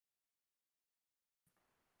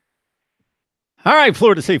All right,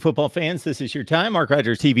 Florida State football fans, this is your time. Mark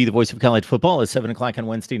Rogers TV, the voice of college football, at 7 o'clock on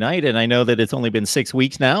Wednesday night. And I know that it's only been 6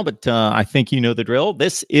 weeks now, but I think you know the drill.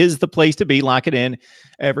 This is the place to be. Lock it in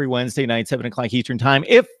every Wednesday night, 7 o'clock Eastern time.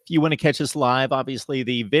 If you want to catch us live, obviously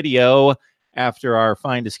the video after our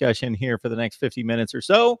fine discussion here for the next 50 minutes or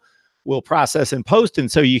so, we'll process and post.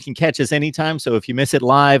 And so you can catch us anytime. So if you miss it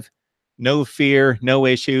live, no fear, no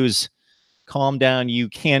issues. Calm down. You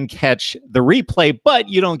can catch the replay, but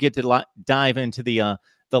you don't get to dive into the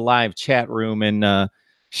live chat room and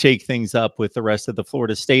shake things up with the rest of the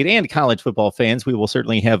Florida State and college football fans. We will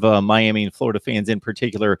certainly have Miami and Florida fans in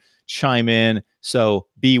particular chime in, so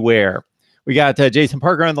beware. We got Jason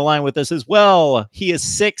Parker on the line with us as well. He is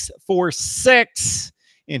 6 for 6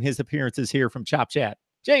 in his appearances here from Chop Chat.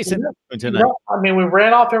 Jason, tonight. I mean, we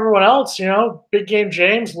ran off everyone else, big game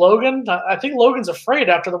James, Logan. I think Logan's afraid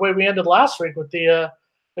after the way we ended last week with the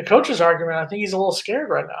coaches argument. I think he's a little scared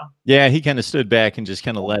right now. Yeah, he kind of stood back and just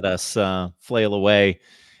kind of let us flail away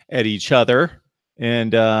at each other.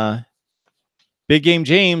 And big game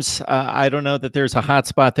James, I don't know that there's a hot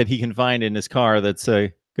spot that he can find in his car that's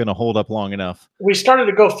going to hold up long enough. We started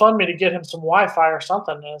to GoFundMe to get him some Wi-Fi or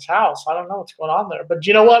something in his house. I don't know what's going on there. But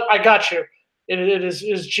you know what? I got you. It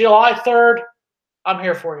is July 3rd. I'm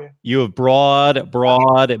here for you. You have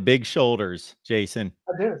broad, big shoulders, Jason.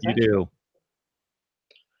 I do. You do.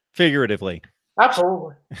 Figuratively.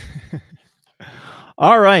 Absolutely.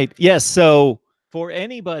 All right. Yes. So for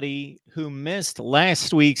anybody who missed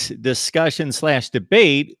last week's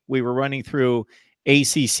discussion/debate, we were running through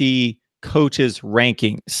ACC coaches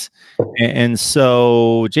rankings. And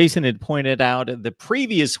so Jason had pointed out the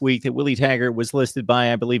previous week that Willie Taggart was listed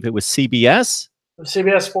by, I believe it was CBS.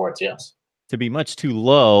 CBS Sports, yes. To be much too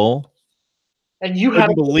low. And you have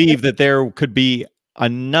to believe that there could be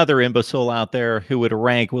another imbecile out there who would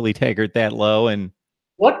rank Willie Taggart that low. And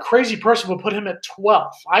what crazy person would put him at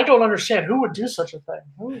 12th? I don't understand. Who would do such a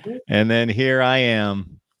thing? And then here I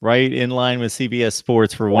am, right in line with CBS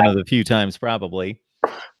Sports for one of the few times probably.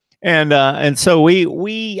 And so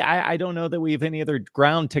I don't know that we have any other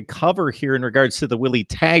ground to cover here in regards to the Willie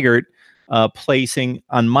Taggart placing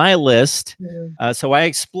on my list. So I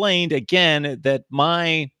explained again that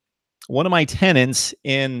one of my tenets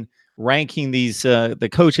in ranking these the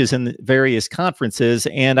coaches in the various conferences,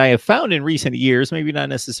 and I have found in recent years, maybe not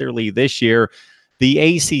necessarily this year, the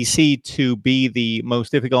ACC to be the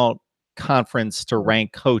most difficult conference to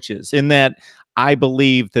rank coaches, in that I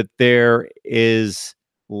believe that there is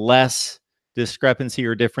less discrepancy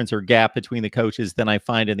or difference or gap between the coaches than I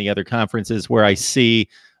find in the other conferences, where I see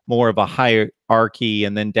more of a hierarchy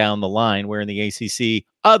and then down the line, where in the ACC,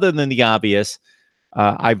 other than the obvious,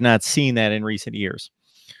 I've not seen that in recent years.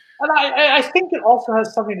 And I think it also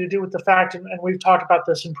has something to do with the fact, and we've talked about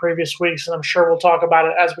this in previous weeks, and I'm sure we'll talk about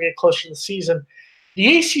it as we get closer to the season.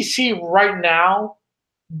 The ACC right now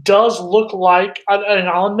does look like, and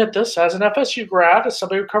I'll admit this as an FSU grad, as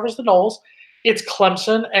somebody who covers the Noles, it's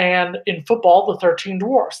Clemson and in football, the 13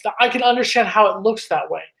 Dwarfs. I can understand how it looks that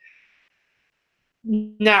way.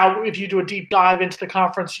 Now, if you do a deep dive into the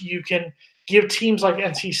conference, you can give teams like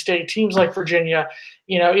NC State, teams like Virginia,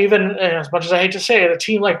 even as much as I hate to say it, a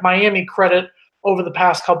team like Miami credit over the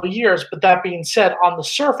past couple of years. But that being said, on the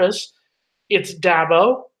surface, it's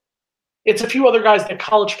Dabo. It's a few other guys that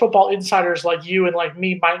college football insiders like you and like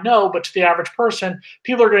me might know, but to the average person,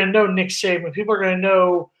 people are going to know Nick Saban. People are going to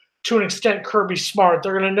know, to an extent, Kirby Smart.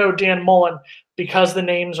 They're going to know Dan Mullen because the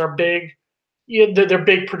names are big. They're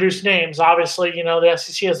big produced names. Obviously, the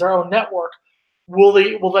SEC has their own network. Will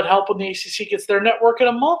that help when the ACC gets their network in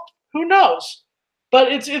a month? Who knows?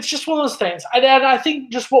 But it's just one of those things. And I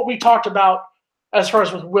think just what we talked about as far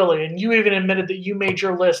as with Willie, and you even admitted that you made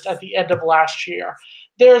your list at the end of last year.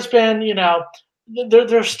 There's been,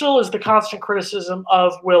 there still is the constant criticism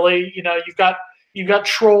of Willie. You've got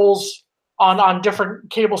trolls on different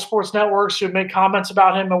cable sports networks who make comments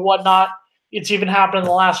about him and whatnot. It's even happened in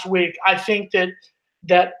the last week. I think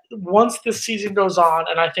that once this season goes on,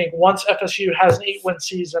 and I think once FSU has an 8-win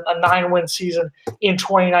season, a 9-win season in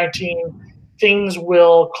 2019, things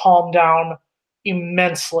will calm down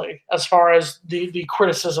immensely as far as the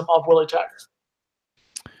criticism of Willie Taggart.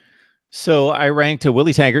 So I ranked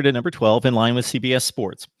Willie Taggart at number 12 in line with CBS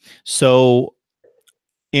Sports. So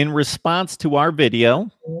in response to our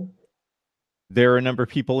video, there are a number of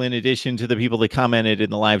people, in addition to the people that commented in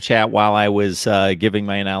the live chat while I was giving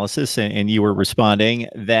my analysis and you were responding,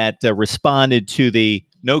 that responded to the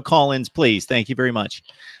no call-ins, please. Thank you very much.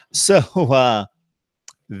 So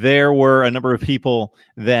there were a number of people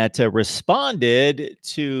that responded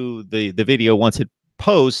to the video once it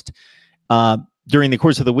posted during the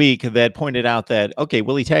course of the week that pointed out that, okay,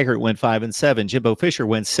 Willie Taggart went 5-7. Jimbo Fisher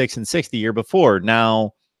went 6-6 the year before.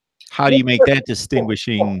 Now, how do you make that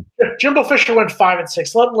distinguishing? Jimbo Fisher went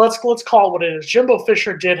 5-6. Let's call it what it is. Jimbo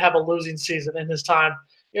Fisher did have a losing season in his time.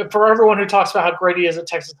 For everyone who talks about how great he is at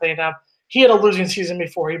Texas A&M, he had a losing season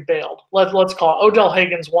before he bailed. Let's call it. Odell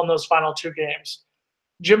Higgins won those final 2 games.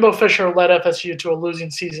 Jimbo Fisher led FSU to a losing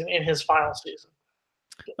season in his final season.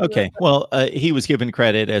 Okay, well, he was given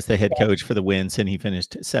credit as the head coach for the wins, and he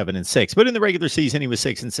finished 7-6. But in the regular season, he was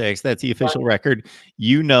 6-6. That's the official record.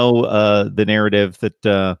 You know the narrative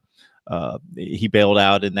that he bailed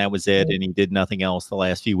out, and that was it, and he did nothing else the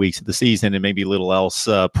last few weeks of the season, and maybe a little else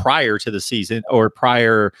prior to the season or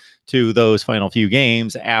prior to those final few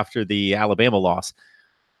games after the Alabama loss.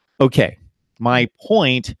 Okay, my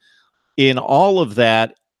point in all of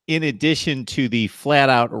that, in addition to the flat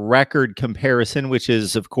out record comparison, which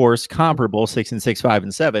is of course comparable 6-6,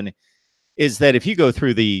 5-7, is that if you go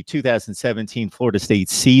through the 2017 Florida State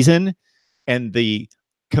season and the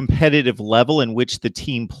competitive level in which the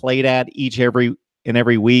team played at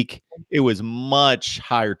every week, it was much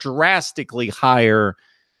higher, drastically higher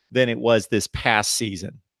than it was this past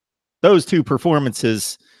season. Those two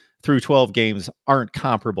performances through 12 games aren't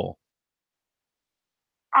comparable.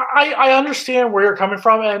 I understand where you're coming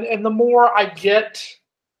from, and the more I get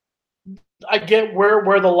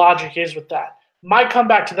where the logic is with that. My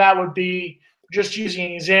comeback to that would be, just using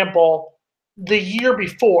an example, the year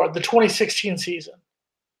before, the 2016 season,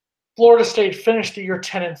 Florida State finished the year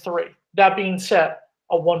 10-3. That being said,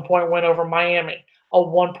 a 1-point win over Miami, a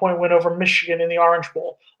 1-point win over Michigan in the Orange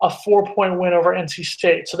Bowl, a 4-point win over NC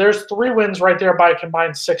State. So there's 3 wins right there by a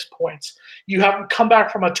combined 6 points. You have come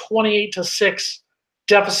back from a 28-6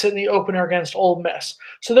 deficit in the opener against Ole Miss.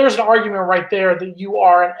 So there's an argument right there that you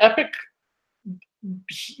are an epic,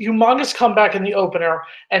 humongous comeback in the opener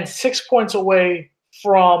and 6 points away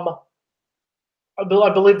from, I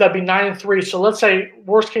believe that'd be 9-3. So let's say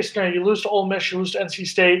worst case scenario, you lose to Ole Miss, you lose to NC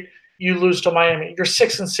State, you lose to Miami. You're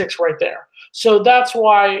 6-6 right there. So that's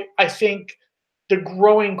why I think the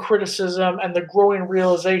growing criticism and the growing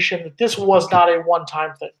realization that this was not a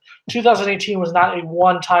one-time thing. 2018 was not a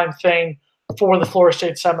one-time thing for the Florida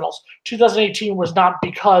State Seminoles. 2018 was not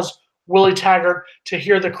because Willie Taggart, to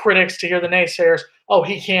hear the critics, to hear the naysayers, oh,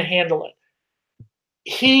 he can't handle it.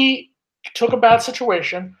 He took a bad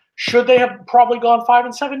situation. Should they have probably gone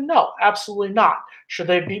 5-7? No, absolutely not. Should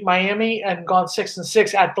they have beat Miami and gone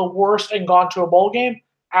 6-6 at the worst and gone to a bowl game?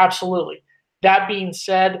 Absolutely. That being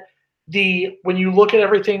said, when you look at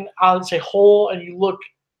everything as a whole and you look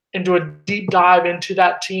into a deep dive into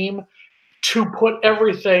that team, to put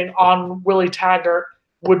everything on Willie Taggart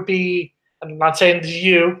would be, and I'm not saying to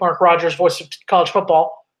you, Mark Rogers, voice of college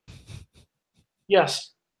football.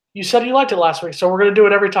 Yes, you said you liked it last week, so we're going to do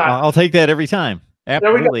it every time. I'll take that every time.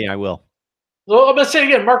 Absolutely, I will. So I'm going to say it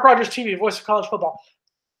again, Mark Rogers TV, voice of college football.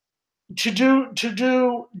 To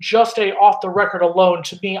do just a off the record alone,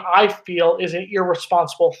 to me, I feel is an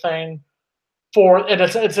irresponsible thing. And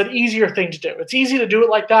it's an easier thing to do. It's easy to do it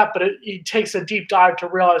like that, but it takes a deep dive to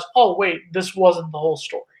realize, oh, wait, this wasn't the whole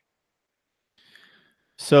story.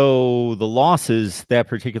 So the losses that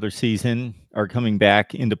particular season are coming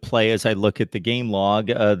back into play as I look at the game log.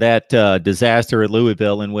 That disaster at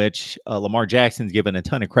Louisville, in which Lamar Jackson's given a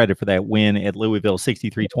ton of credit for that win at Louisville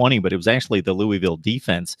 63-20, but it was actually the Louisville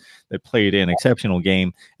defense that played an exceptional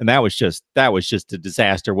game. And that was just a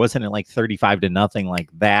disaster. Wasn't it like 35-0 like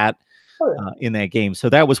that? In that game. So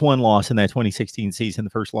that was one loss in that 2016 season,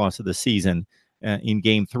 the first loss of the season in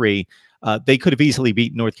game 3. They could have easily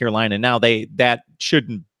beat North Carolina. Now that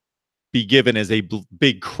shouldn't be given as a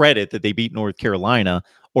big credit that they beat North Carolina,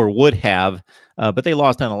 or would have, but they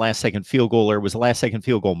lost on a last-second field goal, or it was a last-second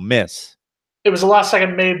field goal miss. It was the last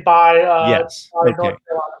second made by yes. North Carolina.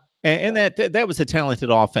 And that was a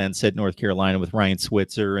talented offense at North Carolina with Ryan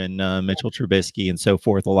Switzer and Mitchell Trubisky and so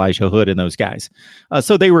forth, Elijah Hood and those guys.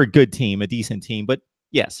 So they were a good team, a decent team. But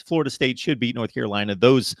yes, Florida State should beat North Carolina.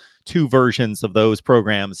 Those two versions of those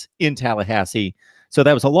programs in Tallahassee. So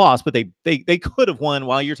that was a loss, but they could have won.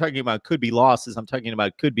 While you're talking about could be losses, I'm talking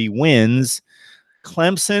about could be wins.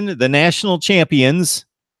 Clemson, the national champions,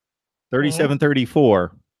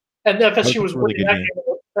 37-34. And FSU was winning that game.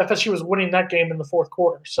 FSU was winning that game in the fourth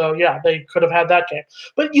quarter. So, yeah, they could have had that game.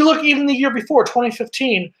 But you look, even the year before,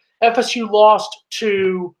 2015, FSU lost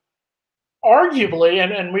to arguably,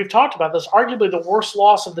 and we've talked about this, arguably the worst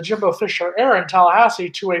loss of the Jimbo Fisher era in Tallahassee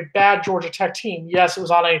to a bad Georgia Tech team. Yes, it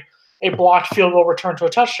was on a blocked field goal return to a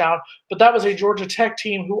touchdown, but that was a Georgia Tech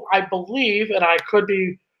team who I believe, and I could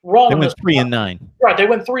be wrong. They went 3-9. Right, they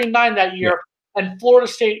went 3-9 that year, and Florida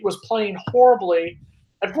State was playing horribly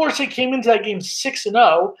And Florida State came into that game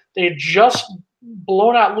 6-0. They had just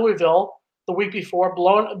blown out Louisville the week before,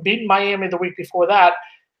 beaten Miami the week before that.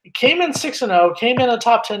 It came in 6-0, came in a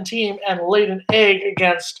top 10 team, and laid an egg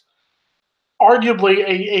against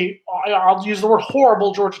arguably I'll use the word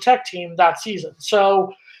horrible Georgia Tech team that season.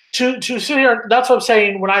 So to sit here, that's what I'm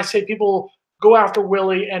saying when I say people go after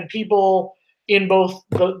Willie, and people in both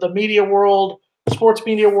the media world, sports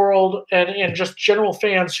media world, and just general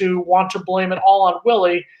fans who want to blame it all on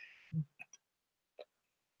Willie.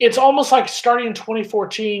 It's almost like starting in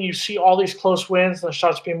 2014, you see all these close wins, and there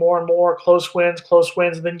starts to be more and more close wins,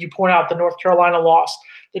 and then you point out the North Carolina loss,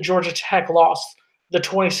 the Georgia Tech loss, the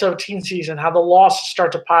 2017 season, how the losses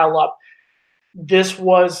start to pile up. This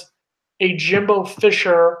was a Jimbo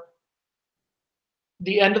Fisher,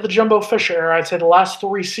 the end of the Jimbo Fisher era. I'd say the last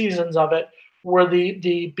 3 seasons of it were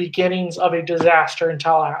the beginnings of a disaster in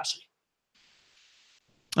Tallahassee.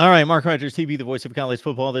 All right, Mark Rogers TV, the voice of college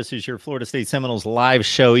football. This is your Florida State Seminoles live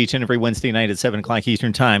show each and every Wednesday night at 7 o'clock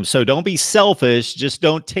Eastern time. So don't be selfish. Just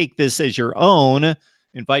don't take this as your own.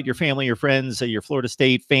 Invite your family, your friends, your Florida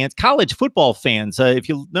State fans, college football fans. If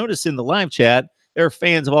you'll notice in the live chat, there are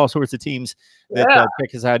fans of all sorts of teams that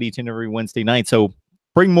check us out each and every Wednesday night. So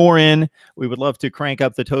bring more in. We would love to crank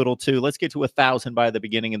up the total too. Let's get to 1,000 by the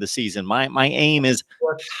beginning of the season. My aim is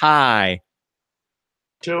high.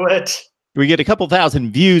 Do it. We get a couple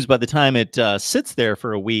thousand views by the time it sits there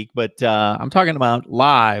for a week, but I'm talking about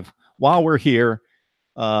live while we're here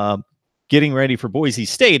getting ready for Boise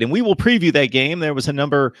State, and we will preview that game. There was a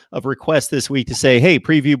number of requests this week to say, hey,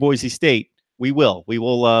 preview Boise State. We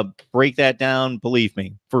will break that down, believe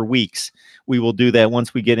me, for weeks. We will do that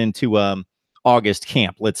once we get into August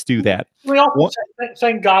camp. Let's do that. We also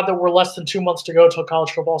thank God that we're less than 2 months to go till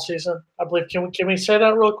college football season. I believe. Can we say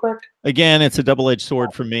that real quick? Again, it's a double-edged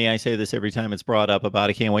sword for me. I say this every time it's brought up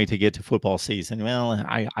about I can't wait to get to football season. Well,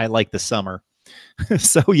 I like the summer.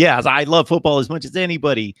 So, yes, I love football as much as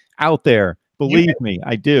anybody out there. Believe me,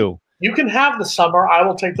 I do. You can have the summer. I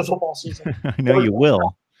will take the football season. I know you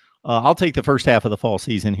will. I'll take the first half of the fall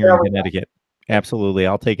season here in Connecticut. Absolutely.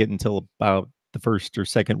 I'll take it until about the first or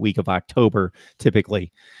second week of October,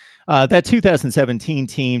 typically. That 2017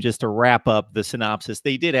 team, just to wrap up the synopsis,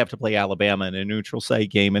 they did have to play Alabama in a neutral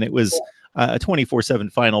site game, and it was a 24-7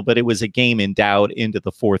 final, but it was a game in doubt into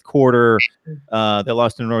the fourth quarter. They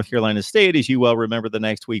lost to North Carolina State, as you well remember, the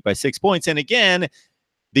next week by 6 points. And again,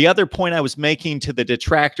 the other point I was making to the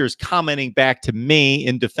detractors commenting back to me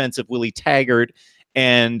in defense of Willie Taggart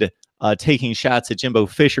and taking shots at Jimbo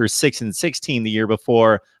Fisher's 6-16 the year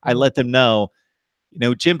before, I let them know,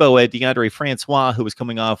 Jimbo had DeAndre Francois, who was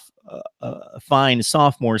coming off a fine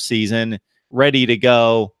sophomore season, ready to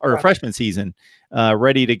go, or a freshman season,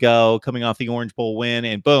 ready to go, coming off the Orange Bowl win,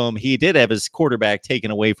 and boom, he did have his quarterback taken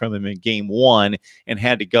away from him in game 1 and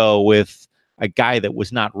had to go with a guy that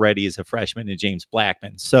was not ready as a freshman in James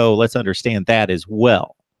Blackman. So let's understand that as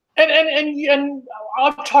well. And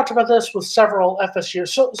I've talked about this with several FSU.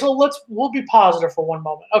 So we'll be positive for one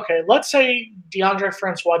moment. Okay, let's say DeAndre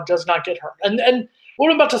Francois does not get hurt. And what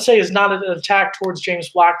I'm about to say is not an attack towards James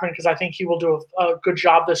Blackman, because I think he will do a good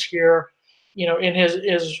job this year, in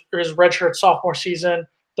his redshirt sophomore season,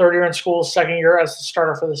 third year in school, second year as the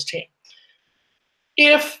starter for this team.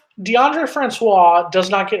 If DeAndre Francois does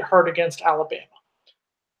not get hurt against Alabama,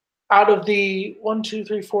 out of the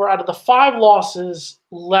 5 losses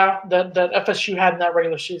left that FSU had in that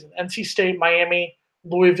regular season, NC State, Miami,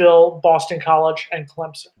 Louisville, Boston College, and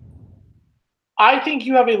Clemson, I think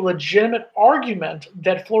you have a legitimate argument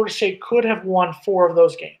that Florida State could have won 4 of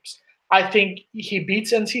those games. I think he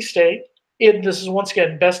beats NC State. This is, once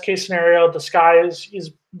again, best case scenario. The sky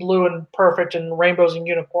is blue and perfect and rainbows and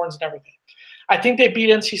unicorns and everything. I think they beat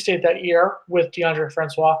NC State that year with DeAndre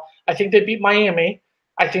Francois. I think they beat Miami.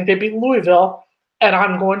 I think they beat Louisville. And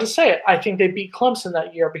I'm going to say it. I think they beat Clemson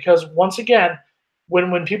that year because, once again,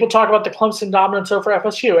 when people talk about the Clemson dominance over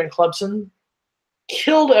FSU, and Clemson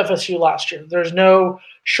killed FSU last year, there's no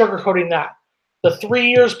sugarcoating that. The 3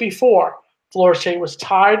 years before, Florida State was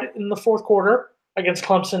tied in the fourth quarter against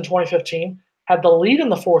Clemson in 2015, had the lead in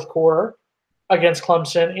the fourth quarter against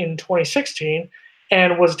Clemson in 2016,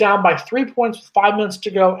 and was down by 3 points with 5 minutes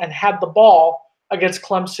to go and had the ball against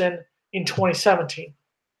Clemson in 2017.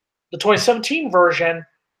 The 2017 version,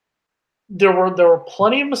 there were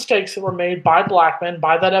plenty of mistakes that were made by Blackman,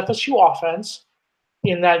 by that FSU offense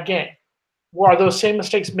in that game. Are those same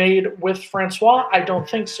mistakes made with Francois? I don't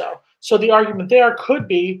think so. So the argument there could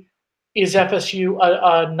be, is FSU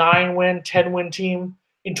a 9-win, 10-win team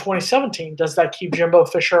in 2017? Does that keep Jimbo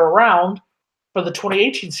Fisher around for the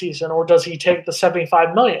 2018 season, or does he take the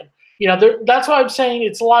 $75 million? That's why I'm saying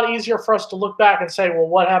it's a lot easier for us to look back and say, well,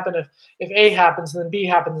 what happened if A happens, and then B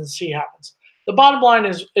happens, and C happens. The bottom line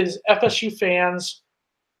is FSU fans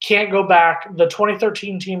can't go back. The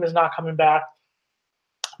 2013 team is not coming back.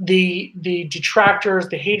 The detractors,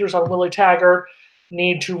 the haters on Willie Taggart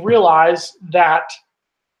need to realize that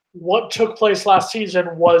what took place last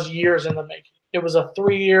season was years in the making. It was a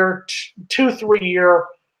 3-year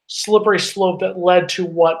slippery slope that led to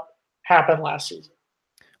what happened last season.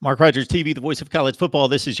 Mark Rogers TV, the voice of college football.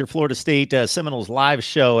 This is your Florida State Seminoles live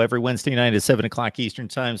show every Wednesday night at 7 o'clock Eastern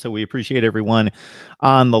time. So we appreciate everyone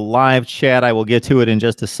on the live chat. I will get to it in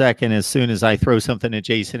just a second. As soon as I throw something at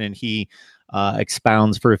Jason and he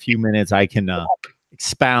expounds for a few minutes, I can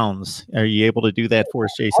expounds. Are you able to do that for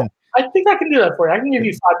us, Jason? I think I can do that for you. I can give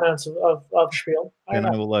you 5 minutes of spiel. And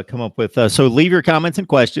I will come up with so leave your comments and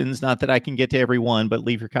questions. Not that I can get to everyone, but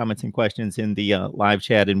leave your comments and questions in the live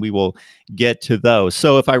chat, and we will get to those.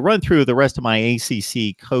 So if I run through the rest of my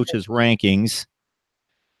ACC coaches rankings,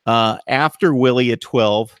 after Willie at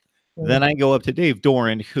 12, then I go up to Dave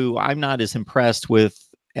Doran, who I'm not as impressed with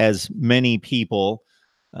as many people.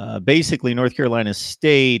 Basically, North Carolina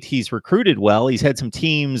State, he's recruited well. He's had some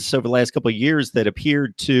teams over the last couple of years that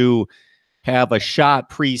appeared to have a shot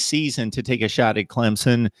preseason to take a shot at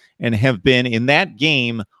Clemson and have been in that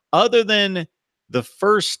game, other than the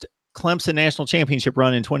first Clemson national championship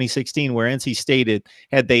run in 2016, where NC State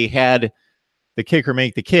had the kicker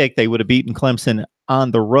make the kick, they would have beaten Clemson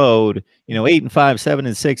on the road, 8-5,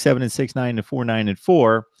 7-6, 7-6, 9-4,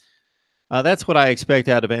 9-4. That's what I expect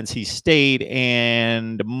out of NC State,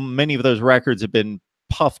 and many of those records have been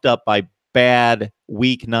puffed up by bad,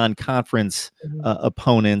 weak non-conference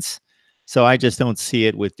opponents. So I just don't see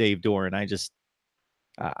it with Dave Doran.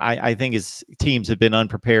 I think his teams have been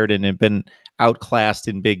unprepared and have been outclassed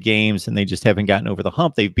in big games, and they just haven't gotten over the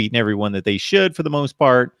hump. They've beaten everyone that they should for the most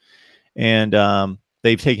part, and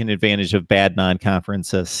they've taken advantage of bad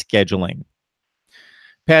non-conference scheduling.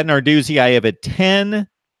 Pat Narduzzi, I have at 10.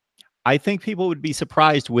 I think people would be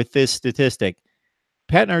surprised with this statistic.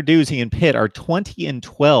 Pat Narduzzi and Pitt are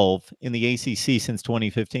 20-12 in the ACC since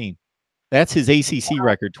 2015. That's his ACC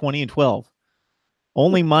record, 20-12.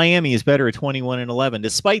 Only Miami is better at 21-11.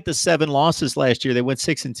 Despite the 7 losses last year, they went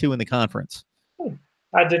 6-2 in the conference.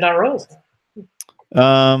 I did not realize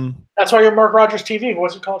that. That's why you're Mark Rogers TV,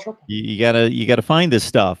 voice of college football. You gotta find this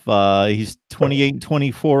stuff. He's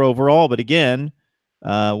 28-24 overall, but again,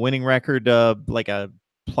 winning record like a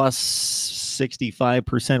plus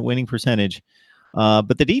 65% winning percentage.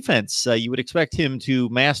 But the defense, you would expect him to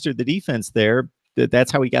master the defense there.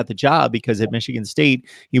 That's how he got the job, because at Michigan State,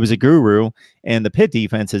 he was a guru, and the Pitt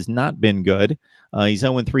defense has not been good. He's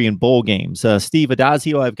 0-3 in bowl games. Steve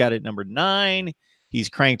Adazio, I've got at number 9. He's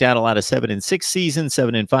cranked out a lot of 7-6 seasons,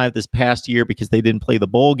 7-5 this past year because they didn't play the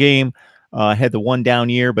bowl game. Had the one down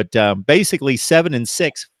year, but basically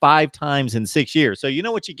 7-6 5 times in 6 years. So you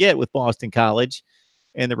know what you get with Boston College,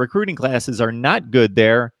 and the recruiting classes are not good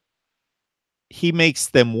there. He makes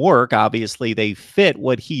them work. Obviously, they fit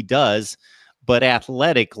what he does, but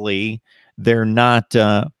athletically, they're not.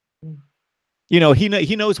 He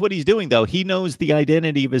knows what he's doing, though. He knows the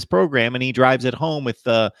identity of his program, and he drives it home with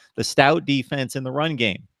the stout defense in the run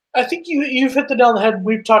game. I think you've hit the nail on the head.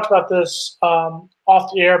 We've talked about this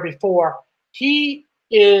off the air before. He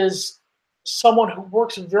is someone who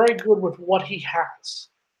works very good with what he has.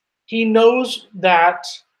 He knows that,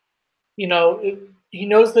 he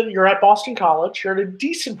knows that you're at Boston College. You're at a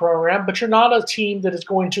decent program, but you're not a team that is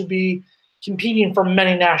going to be competing for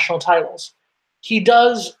many national titles. He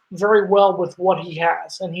does very well with what he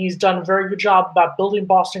has, and he's done a very good job about building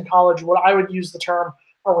Boston College, what I would use the term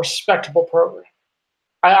a respectable program.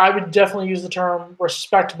 I would definitely use the term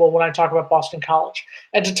respectable when I talk about Boston College.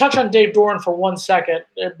 And to touch on Dave Doran for 1 second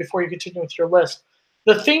before you continue with your list,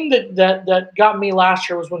 the thing that got me last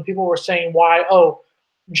year was when people were saying why,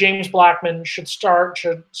 James Blackman should start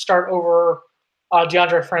over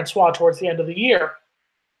DeAndre Francois towards the end of the year.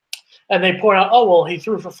 And they point out, he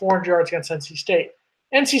threw for 400 yards against NC State.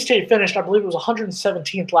 NC State finished, I believe it was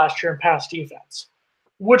 117th last year in pass defense,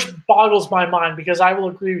 which boggles my mind because I will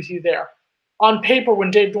agree with you there. On paper,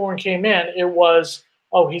 when Dave Doran came in, it was,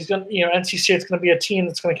 NC State's going to be a team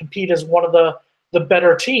that's going to compete as one of the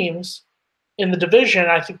better teams in the division.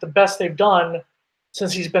 I think the best they've done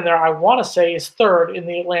since he's been there, I want to say, is 3rd in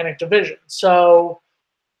the Atlantic Division. So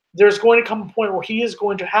there's going to come a point where he is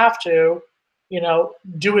going to have to,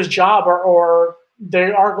 do his job, or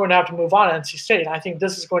they are going to have to move on at NC State. I think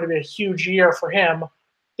this is going to be a huge year for him.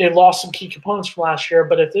 They lost some key components from last year,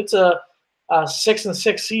 but if it's a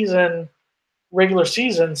 6-6 season, regular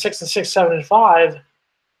season, 6-6, 7-5,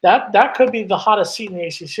 that could be the hottest seat in the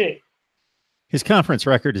ACC. His conference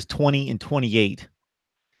record is 20-28.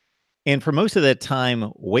 And for most of that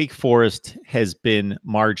time, Wake Forest has been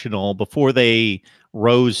marginal. Before they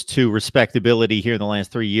rose to respectability here in the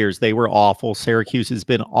last 3 years, they were awful. Syracuse has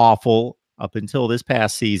been awful up until this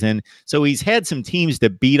past season. So he's had some teams to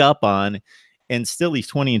beat up on, and still he's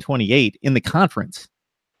 20-28 in the conference.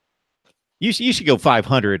 You should go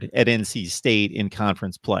 500 at NC State in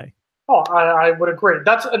conference play. Oh, I would agree.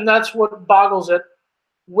 That's what boggles it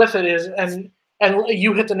with it is, and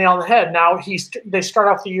you hit the nail on the head. Now they start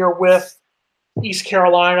off the year with East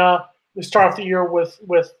Carolina. They start off the year with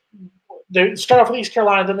East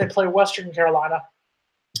Carolina, then they play Western Carolina.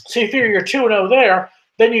 So you figure you're 2-0 there,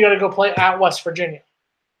 then you got to go play at West Virginia.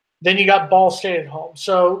 Then you got Ball State at home.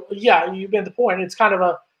 So yeah, you made the point. It's kind of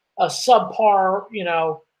a subpar,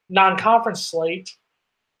 non-conference slate.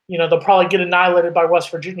 They'll probably get annihilated by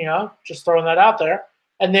West Virginia. Just throwing that out there.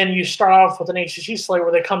 And then you start off with an ACC slate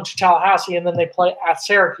where they come to Tallahassee and then they play at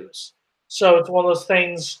Syracuse. So it's one of those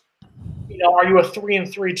things, are you a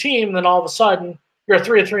 3-3 team? Then all of a sudden you're a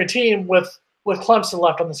 3-3 team with Clemson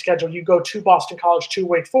left on the schedule. You go to Boston College, to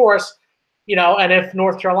Wake Forest, and if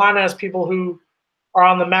North Carolina has people who are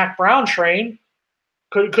on the Mac Brown train,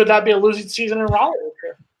 could that be a losing season in Raleigh this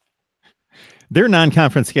year? Their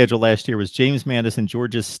non-conference schedule last year was James Madison,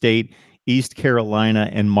 Georgia State, East Carolina,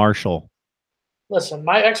 and Marshall. Listen,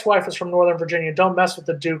 my ex-wife is from Northern Virginia. Don't mess with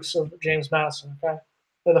the Dukes of James Madison, okay?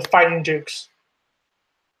 They're the Fighting Dukes.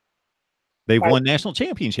 They've won national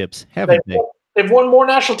championships, haven't they? They've won more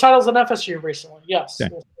national titles than FSU recently, yes.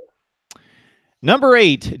 Okay. Number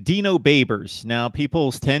 8, Dino Babers. Now,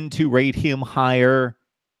 people tend to rate him higher.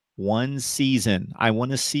 One season. I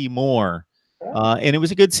want to see more. And it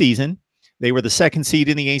was a good season. They were the 2nd seed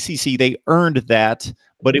in the ACC. They earned that,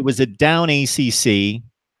 but it was a down ACC.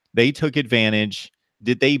 They took advantage.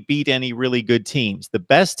 Did they beat any really good teams? The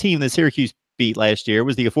best team that Syracuse beat last year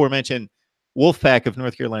was the aforementioned Wolfpack of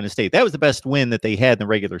North Carolina State. That was the best win that they had in the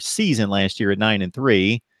regular season last year at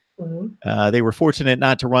 9-3. They were fortunate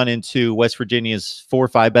not to run into West Virginia's 4 or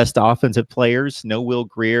 5 best offensive players. No Will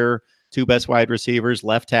Greer, 2 best wide receivers,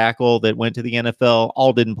 left tackle that went to the NFL,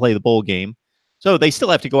 all didn't play the bowl game. So they still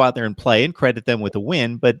have to go out there and play, and credit them with a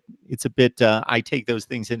win, but it's a bit, I take those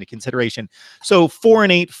things into consideration. So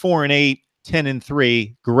 4-8, 4-8,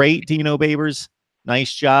 10-3. Great, Dino Babers.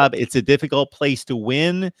 Nice job. It's a difficult place to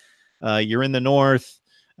win. You're in the North.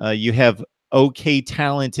 You have okay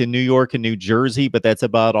talent in New York and New Jersey, but that's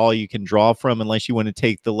about all you can draw from unless you want to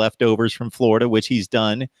take the leftovers from Florida, which he's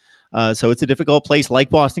done. So it's a difficult place like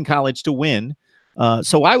Boston College to win.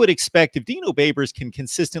 So I would expect if Dino Babers can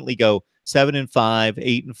consistently go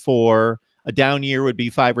 7-5, 8-4, a down year would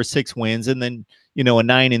be 5 or 6 wins, and then a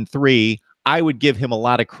 9-3. I would give him a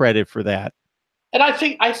lot of credit for that. And I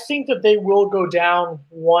think that they will go down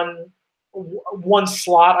one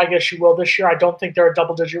slot, I guess you will, this year. I don't think they're a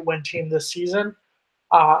double-digit win team this season.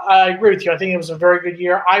 I agree with you. I think it was a very good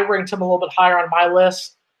year. I ranked them a little bit higher on my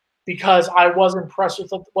list because I was impressed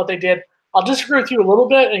with what they did. I'll disagree with you a little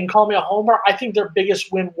bit and call me a homer. I think their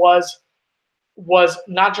biggest win was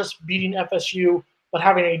not just beating FSU, but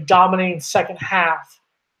having a dominating second half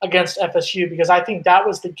against FSU, because I think that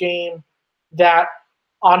was the game that,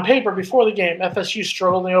 on paper, before the game, FSU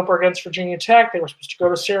struggled in the opener against Virginia Tech. They were supposed to go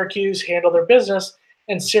to Syracuse, handle their business,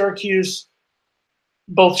 and Syracuse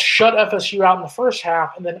both shut FSU out in the first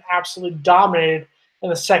half and then absolutely dominated in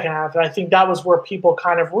the second half. And I think that was where people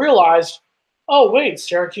kind of realized, oh, wait,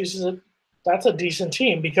 Syracuse that's a decent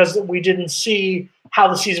team, because we didn't see how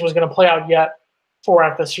the season was going to play out yet for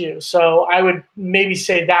FSU. So I would maybe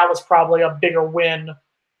say that was probably a bigger win,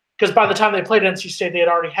 because by the time they played NC State, they had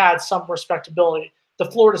already had some respectability. The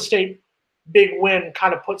Florida State big win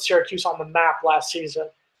kind of put Syracuse on the map last season.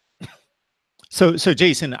 So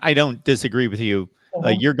Jason, I don't disagree with you.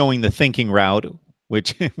 You're going the thinking route,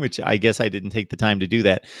 which I guess I didn't take the time to do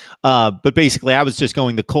that. But basically, I was just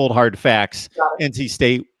going the cold hard facts. NC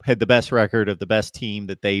State had the best record of the best team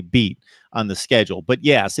that they beat on the schedule. But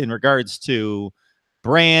yes, in regards to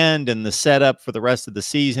brand and the setup for the rest of the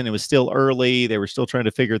season, it was still early. They were still trying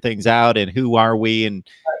to figure things out, and who are we, and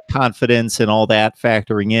confidence and all that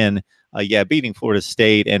factoring in. Beating Florida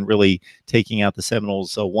State and really taking out the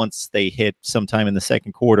Seminoles. So once they hit sometime in the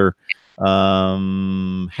second quarter,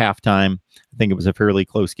 halftime, I think it was a fairly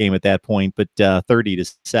close game at that point, but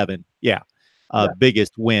 30-7.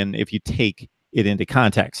 Biggest win if you take it into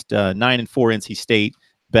context. 9-4 NC State,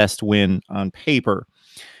 best win on paper.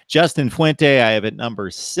 Justin Fuente, I have at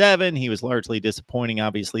number 7. He was largely disappointing,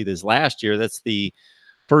 obviously, this last year. That's the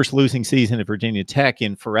first losing season at Virginia Tech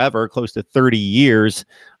in forever, close to 30 years.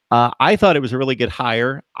 I thought it was a really good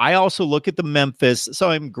hire. I also look at the Memphis, so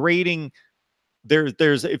I'm grading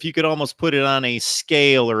there's if you could almost put it on a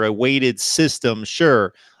scale or a weighted system,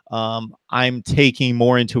 sure. I'm taking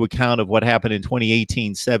more into account of what happened in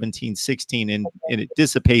 2018, 17, 16, and it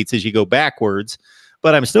dissipates as you go backwards.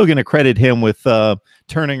 But I'm still going to credit him with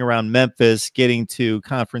turning around Memphis, getting to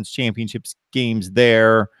conference championships games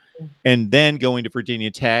there, and then going to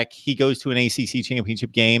Virginia Tech. He goes to an ACC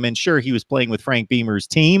championship game, and sure, he was playing with Frank Beamer's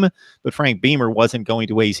team, but Frank Beamer wasn't going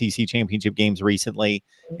to ACC championship games recently,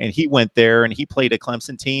 and he went there and he played a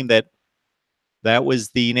Clemson team that was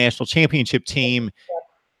the national championship team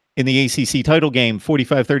in the ACC title game,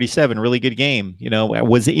 45-37, really good game.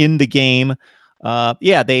 Was in the game.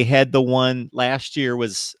 Yeah, they had the one last year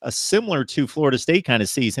was a similar to Florida State kind of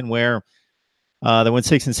season where they went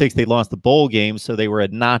 6-6. They lost the bowl game, so they were a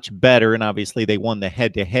notch better, and obviously they won the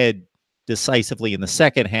head-to-head decisively in the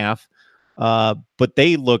second half. But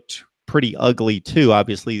they looked pretty ugly too.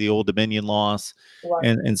 Obviously, the Old Dominion loss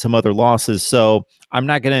and some other losses. So I'm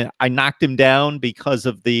not gonna. I knocked him down because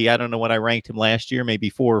of I don't know what I ranked him last year, maybe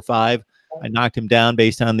 4 or 5. I knocked him down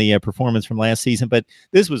based on the performance from last season. But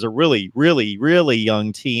this was a really, really, really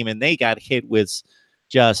young team, and they got hit with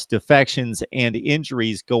just defections and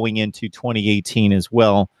injuries going into 2018 as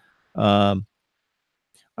well.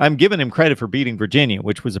 I'm giving him credit for beating Virginia,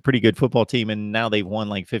 which was a pretty good football team, and now they've won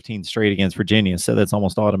like 15 straight against Virginia, so that's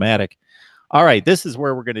almost automatic. All right, this is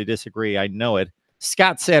where we're going to disagree. I know it.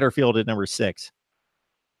 Scott Satterfield at number 6.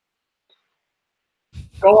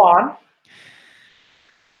 Go on.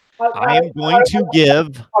 I am going to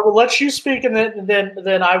give. I will let you speak, and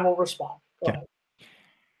then I will respond. Go ahead.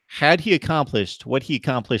 Had he accomplished what he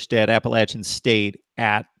accomplished at Appalachian State,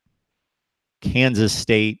 at Kansas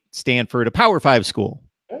State, Stanford, a Power 5 school,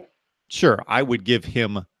 sure, I would give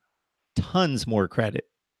him tons more credit,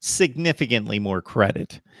 significantly more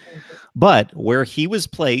credit. But where he was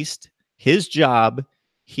placed, his job,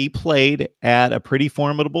 he played at a pretty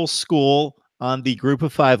formidable school on the Group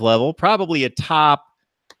of 5 level, probably a top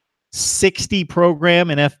 60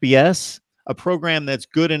 program in FBS, a program that's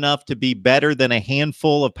good enough to be better than a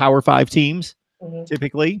handful of Power 5 teams,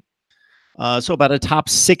 typically. So about a top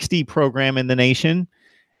 60 program in the nation.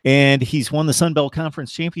 And he's won the Sun Belt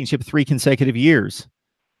Conference Championship 3 consecutive years,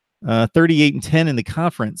 38-10 in the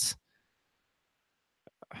conference.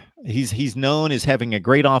 He's known as having a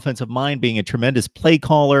great offensive mind, being a tremendous play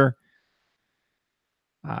caller.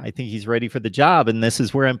 I think he's ready for the job, and this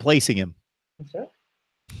is where I'm placing him. Okay.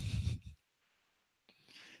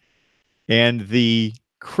 And the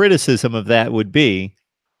criticism of that would be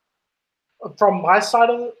from my side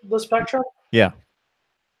of the spectrum. Yeah.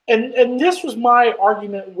 And this was my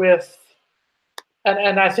argument with,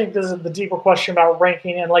 and I think this is the deeper question about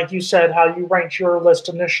ranking, and like you said, how you ranked your list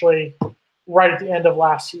initially right at the end of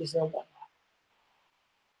last season and whatnot.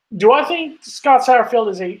 Do I think Scott Satterfield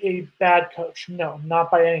is a bad coach? No,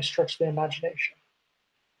 not by any stretch of the imagination.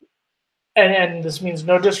 And this means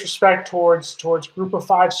no disrespect towards Group of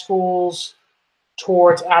 5 schools,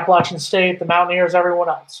 towards Appalachian State, the Mountaineers, everyone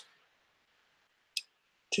else.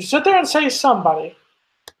 To sit there and say somebody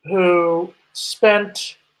who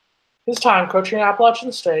spent his time coaching at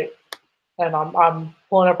Appalachian State, and I'm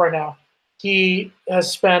pulling up right now, he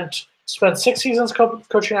has spent 6 seasons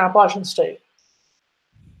coaching at Appalachian State.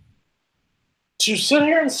 To sit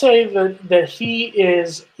here and say that he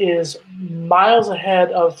is miles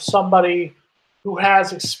ahead of somebody who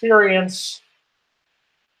has experience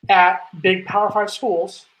at big Power 5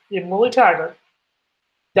 schools, in Willie Taggart,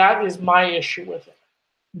 that is my issue with it.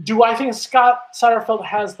 Do I think Scott Satterfield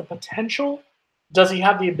has the potential? Does he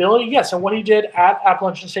have the ability? Yes, and what he did at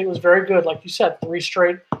Appalachian State was very good. Like you said, 3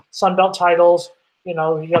 straight Sun Belt titles. You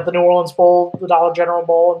got the New Orleans Bowl, the Dollar General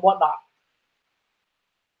Bowl, and whatnot.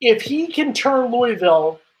 If he can turn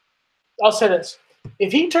Louisville, I'll say this: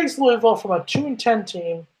 if he takes Louisville from a 2-10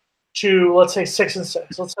 team to, let's say,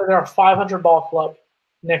 6-6, let's say they're a 500 ball club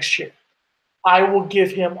next year, I will give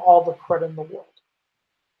him all the credit in the world.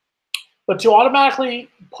 But to automatically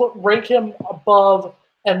rank him above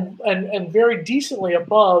and very decently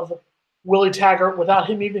above Willie Taggart without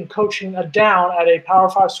him even coaching a down at a Power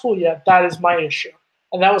 5 school yet, that is my issue.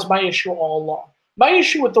 And that was my issue all along. My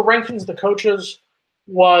issue with the rankings of the coaches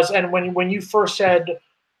was, and when you first said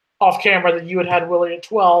off camera that you had Willie at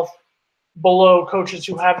 12, below coaches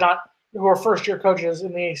who are first-year coaches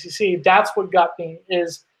in the ACC, that's what got me,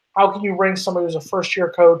 is how can you rank somebody who's a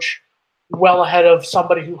first-year coach well ahead of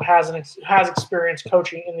somebody who has experience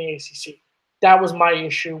coaching in the ACC? That was my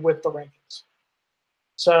issue with the rankings.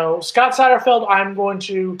 So Scott Satterfield, I'm going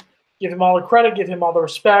to give him all the credit, give him all the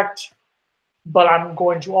respect, but I'm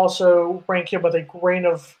going to also rank him with a grain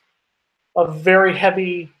of very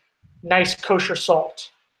heavy, nice kosher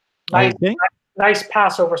salt. Nice, okay. Nice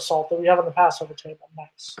Passover salt that we have on the Passover table.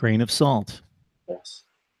 Nice. Grain of salt. Yes.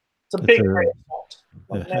 It's a big grain of salt.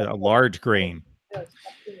 A large grain. Yes.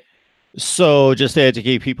 So just to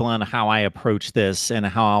educate people on how I approach this and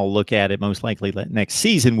how I'll look at it most likely next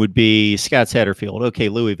season would be Scott Satterfield. Okay,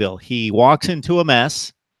 Louisville. He walks into a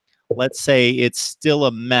mess. Let's say it's still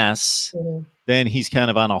a mess. Mm-hmm. Then he's kind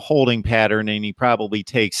of on a holding pattern and he probably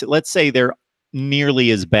takes it. Let's say they're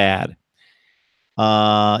nearly as bad.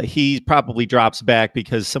 He probably drops back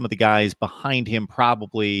because some of the guys behind him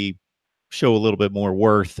probably show a little bit more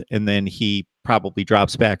worth, and then he probably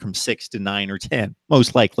drops back from 6 to 9 or 10,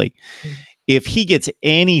 most likely. If he gets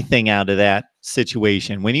anything out of that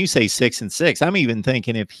situation, when you say 6-6, I'm even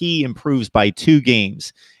thinking if he improves by 2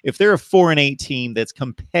 games, if they're a 4-8 team that's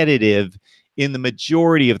competitive in the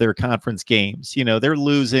majority of their conference games, they're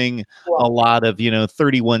losing a lot of,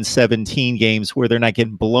 31-17 games where they're not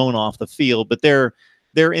getting blown off the field, but they're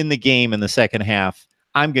in the game in the second half.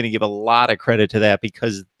 I'm going to give a lot of credit to that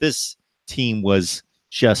because this team was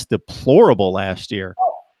just deplorable last year.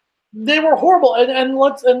 They were horrible,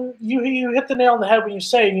 and you hit the nail on the head when you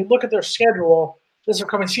say, and you look at their schedule this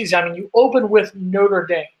upcoming season. I mean, you open with Notre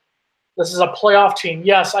Dame. This is a playoff team.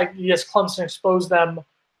 Yes, Clemson exposed them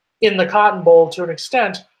in the Cotton Bowl to an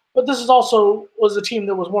extent, but this was a team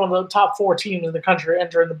that was one of the top 4 teams in the country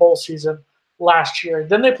entering the bowl season last year.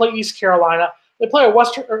 Then they play East Carolina. They play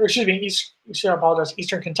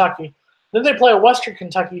Eastern Kentucky. Then they play a Western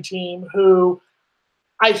Kentucky team who,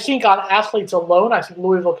 I think on athletes alone, I think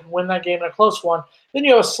Louisville can win that game in a close one. Then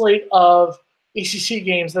you have a slate of ACC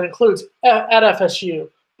games that includes at FSU,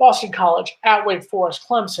 Boston College, at Wake Forest,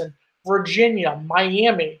 Clemson, Virginia,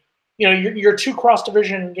 Miami. Your 2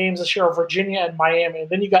 cross-division games this year are Virginia and Miami.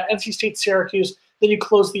 Then you got NC State, Syracuse. Then you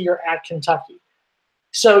close the year at Kentucky.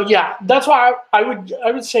 So yeah, that's why I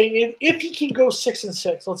would say if he can go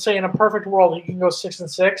 6-6, let's say in a perfect world he can go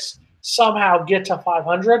 6-6, somehow get to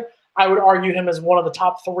 500. I would argue him as one of the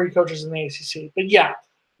top 3 coaches in the ACC. But yeah,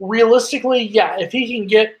 realistically, yeah, if he can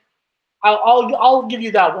get, I'll give you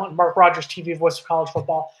that one. Mark Rogers TV, voice of college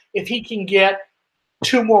football. If he can get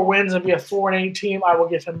 2 more wins and be a 4-8 team, I will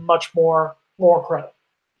give him much more credit.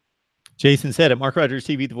 Jason said it. Mark Rogers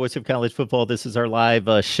TV, the voice of college football. This is our live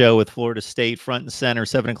show with Florida State front and center,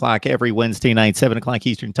 7 o'clock every Wednesday night, 7 o'clock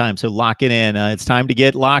Eastern time. So lock it in. It's time to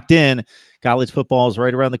get locked in. College football is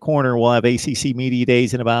right around the corner. We'll have ACC Media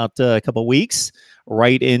Days in about a couple of weeks,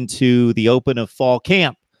 right into the open of fall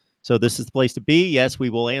camp. So this is the place to be. Yes,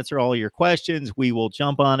 we will answer all your questions. We will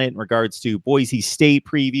jump on it in regards to Boise State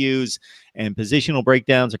previews and positional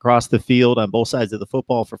breakdowns across the field on both sides of the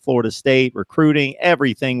football for Florida State, recruiting,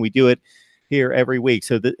 everything. We do it here every week.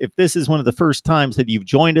 So if this is one of the first times that you've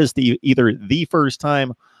joined us, either the first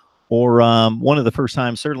time or one of the first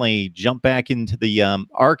times, certainly jump back into the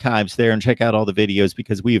archives there and check out all the videos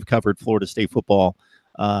because we have covered Florida State football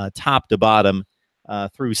top to bottom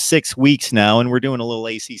through 6 weeks now, and we're doing a little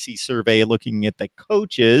ACC survey looking at the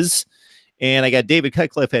coaches. And I got David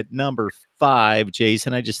Cutcliffe at number 5,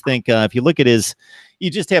 Jason. I just think if you look at you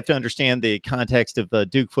just have to understand the context of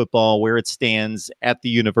Duke football, where it stands at the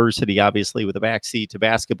university, obviously with a backseat to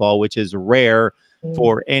basketball, which is rare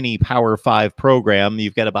for any Power 5 program.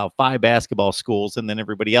 You've got about 5 basketball schools, and then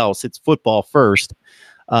everybody else, it's football first.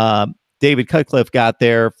 David Cutcliffe got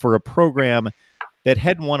there for a program that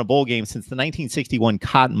hadn't won a bowl game since the 1961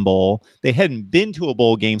 Cotton Bowl. They hadn't been to a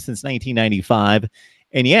bowl game since 1995.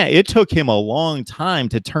 And yeah, it took him a long time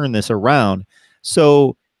to turn this around.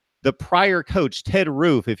 So the prior coach, Ted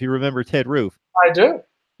Roof, if you remember Ted Roof. I do.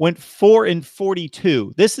 Went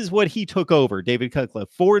 4-42. This is what he took over, David Cutcliffe,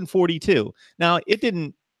 4-42. Now, it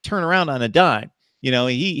didn't turn around on a dime. He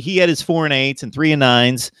had his 4-8s and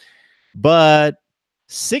 3-9s, but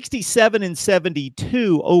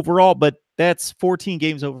 67-72 overall, but that's 14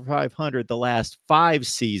 games over 500 the last 5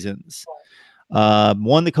 seasons.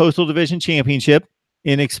 Won the Coastal Division Championship,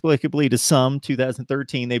 inexplicably to some,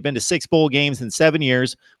 2013. They've been to 6 bowl games in 7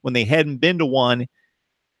 years when they hadn't been to one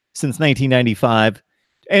since 1995.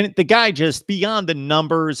 And the guy just, beyond the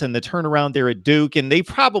numbers and the turnaround there at Duke, and they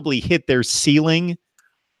probably hit their ceiling,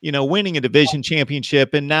 winning a division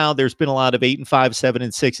championship. And now there's been a lot of 8-5,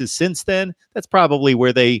 7-6s since then. That's probably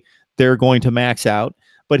where they're going to max out.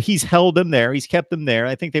 But he's held them there. He's kept them there.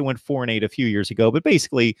 I think they went 4-8 a few years ago. But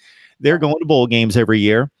basically, they're going to bowl games every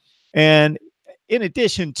year. And in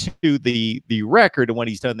addition to the record and what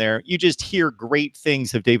he's done there, you just hear great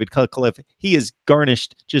things of David Cutcliffe. He has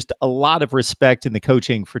garnished just a lot of respect in the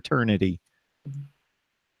coaching fraternity.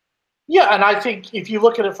 Yeah, and I think if you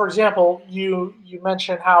look at it, for example, you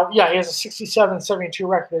mentioned how, he has a 67-72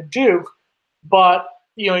 record at Duke, but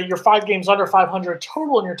you're 5 games under 500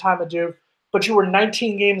 total in your time at Duke. but you were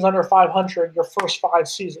 19 games under 500 your first 5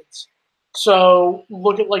 seasons. So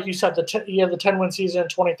look at, like you said, you had the 10-win season in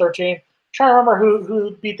 2013. I'm trying to remember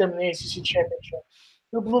who beat them in the ACC championship.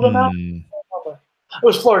 Who blew them out? It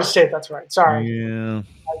was Florida State. That's right. Sorry, Yeah.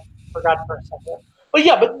 I forgot for a second. But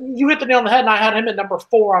yeah, but you hit the nail on the head, and I had him at number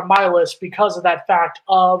 4 on my list because of that fact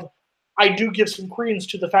of I do give some credence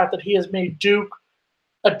to the fact that he has made Duke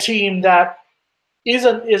a team that is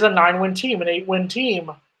a 9-win team, an 8-win team,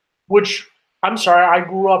 which I'm sorry, I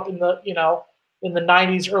grew up in the in the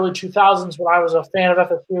 90s, early 2000s when I was a fan of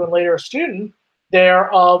FSU and later a student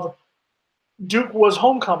there of Duke was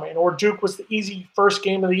homecoming or Duke was the easy first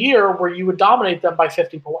game of the year where you would dominate them by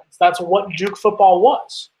 50 points. That's what Duke football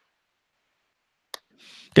was.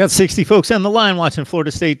 Got 60 folks on the line watching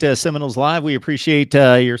Florida State Seminoles live. We appreciate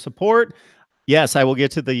your support. Yes, I will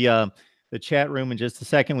get to the chat room in just a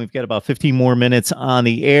second. We've got about 15 more minutes on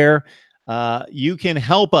the air. You can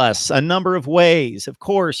help us a number of ways. Of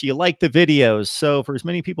course, you like the videos. So for as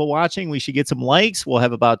many people watching, we should get some likes. We'll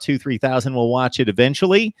have about 3,000 will watch it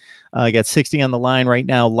eventually. I got 60 on the line right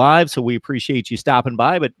now live. So we appreciate you stopping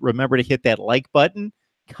by. But remember to hit that like button,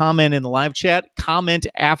 comment in the live chat, comment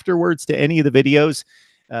afterwards to any of the videos.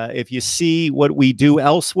 If you see what we do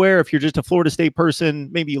elsewhere, if you're just a Florida State person,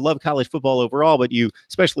 maybe you love college football overall, but you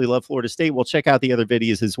especially love Florida State, well, check out the other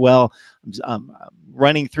videos as well. I'm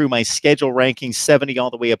running through my schedule rankings, 70 all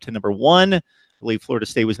the way up to number 1. I believe Florida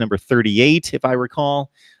State was number 38, if I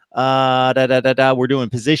recall. We're doing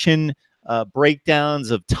position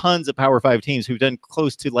breakdowns of tons of Power 5 teams. We've done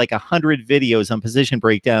close to like 100 videos on position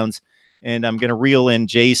breakdowns, and I'm going to reel in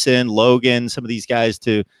Jason, Logan, some of these guys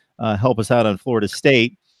to help us out on Florida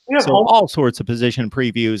State. So all sorts of position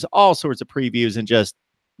previews, all sorts of previews, and just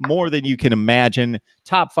more than you can imagine.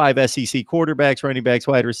 Top 5 SEC quarterbacks, running backs,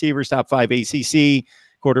 wide receivers, top 5 ACC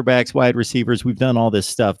quarterbacks, wide receivers. We've done all this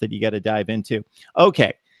stuff that you got to dive into.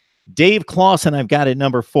 Okay. Dave Clawson, I've got at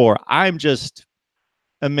number 4. I'm just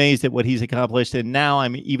amazed at what he's accomplished. And now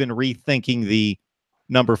I'm even rethinking the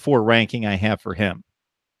number 4 ranking I have for him.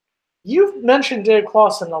 You've mentioned Dave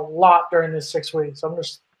Clawson a lot during this 6 weeks. I'm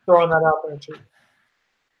just throwing that out there too.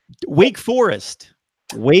 Wake Forest.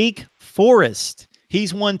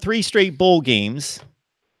 He's won 3 straight bowl games.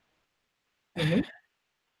 Mm-hmm.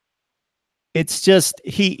 It's just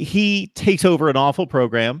he takes over an awful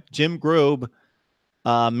program. Jim Grobe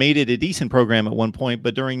made it a decent program at one point,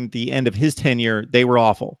 but during the end of his tenure, they were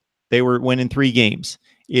awful. They were winning 3 games.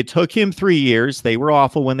 It took him 3 years. They were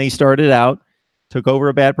awful when they started out. Took over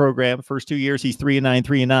a bad program. First 2 years, he's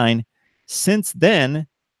 3-9. Since then,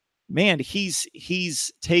 man,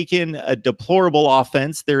 he's taken a deplorable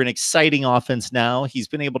offense. They're an exciting offense now. He's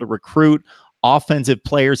been able to recruit offensive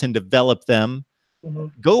players and develop them. Mm-hmm.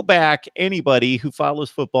 Go back, anybody who follows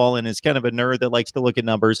football and is kind of a nerd that likes to look at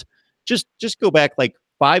numbers, just go back like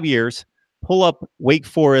 5 years, pull up Wake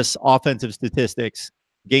Forest offensive statistics,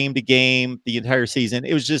 game to game, the entire season.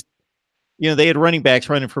 It was just, they had running backs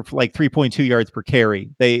running for like 3.2 yards per carry.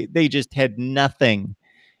 They just had nothing.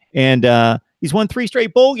 And he's won 3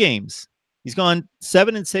 straight bowl games. He's gone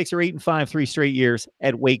 7-6 or 8-5 3 straight years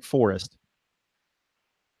at Wake Forest.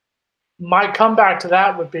 My comeback to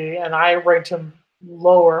that would be, and I ranked him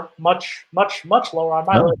lower, much lower on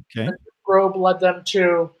my list. Okay. Grobe led them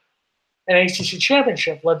to an ACC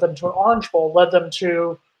championship, led them to an Orange Bowl, led them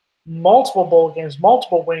to multiple bowl games,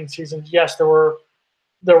 multiple winning seasons. Yes, there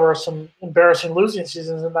were some embarrassing losing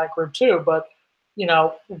seasons in that group too, but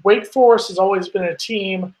Wake Forest has always been a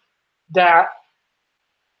team that,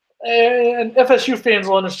 and FSU fans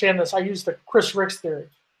will understand this, I use the Chris Ricks theory.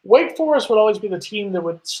 Wake Forest would always be the team that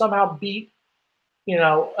would somehow beat,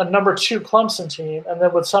 a number 2 Clemson team and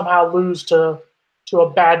then would somehow lose to a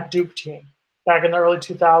bad Duke team back in the early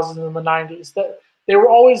 2000s and the 90s. That they were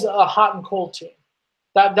always a hot and cold team.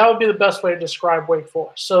 That would be the best way to describe Wake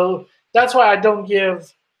Forest. So that's why I don't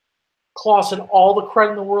give Clawson all the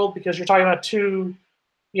credit in the world, because you're talking about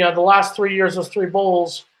the last 3 years, those 3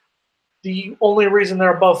 bowls, the only reason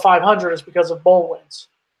they're above 500 is because of bowl wins.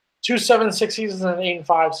 2 7-6 seasons and an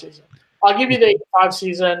 8-5 season. I'll give you the 8-5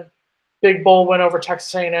 season, big bowl win over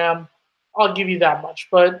Texas A&M. I'll give you that much,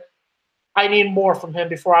 but I need more from him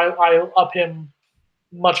before I up him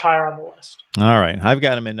much higher on the list. All right. I've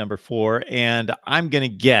got him at number 4, and I'm going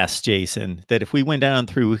to guess, Jason, that if we went down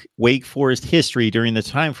through Wake Forest history during the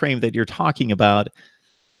time frame that you're talking about,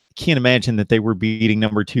 I can't imagine that they were beating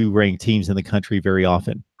number 2 ranked teams in the country very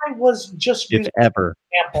often. I was just if ever.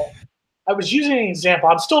 Example. I was using an example.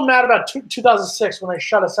 I'm still mad about 2006 when they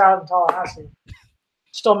shut us out in Tallahassee.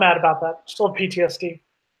 Still mad about that. Still PTSD.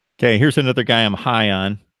 Okay, here's another guy I'm high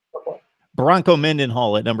on. Okay. Bronco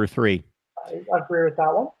Mendenhall at number 3. I agree with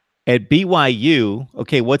that one. At BYU,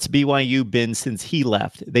 okay, what's BYU been since he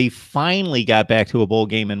left? They finally got back to a bowl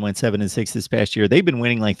game and went 7-6 this past year. They've been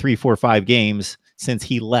winning like 3, 4, 5 games since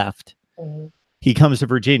he left. Mm-hmm. He comes to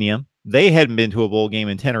Virginia. They hadn't been to a bowl game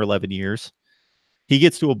in 10 or 11 years. He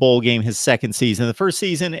gets to a bowl game his second season. The first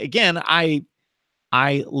season, again, I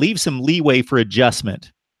leave some leeway for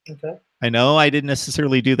adjustment. Okay. I know I didn't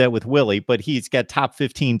necessarily do that with Willie, but he's got top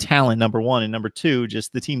 15 talent, number one, and number two,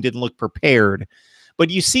 just the team didn't look prepared. But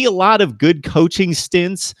you see a lot of good coaching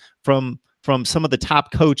stints from some of the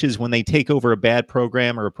top coaches when they take over a bad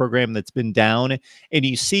program or a program that's been down. And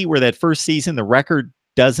you see where that first season, the record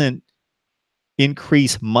doesn't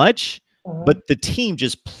increase much, but the team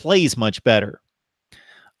just plays much better.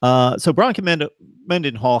 So Bronco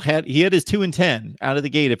Mendenhall had his 2-10 out of the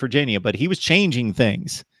gate at Virginia, but he was changing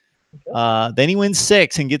things. Then he wins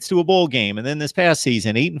 6 and gets to a bowl game. And then this past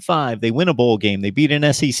season, 8-5, they win a bowl game. They beat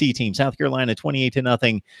an SEC team, South Carolina,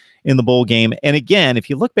 28-0 in the bowl game. And again, if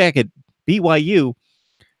you look back at BYU,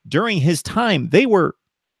 during his time, they were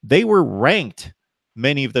ranked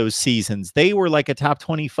many of those seasons. They were like a top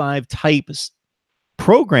 25 type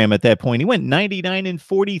program at that point. He went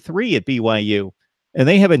 99-43 at BYU, and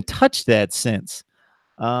they haven't touched that since.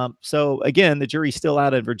 So again, the jury's still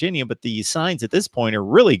out in Virginia, but the signs at this point are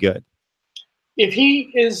really good. If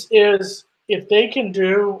if they can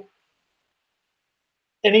do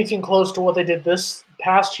anything close to what they did this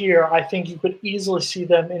past year, I think you could easily see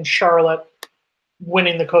them in Charlotte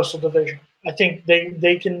winning the Coastal Division. I think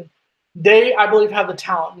they can. They, I believe, have the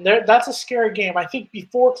talent. That's a scary game. I think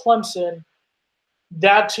before Clemson,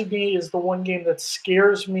 that to me is the one game that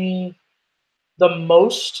scares me the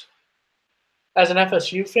most as an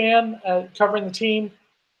FSU fan covering the team.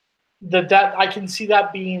 That I can see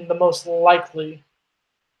that being the most likely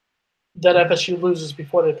that FSU loses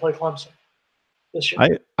before they play Clemson this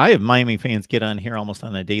year. I have Miami fans get on here almost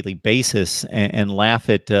on a daily basis and laugh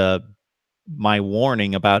at my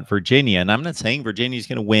warning about Virginia. And I'm not saying Virginia's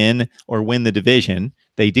going to win or win the division.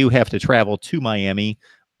 They do have to travel to Miami,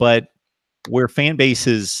 but where fan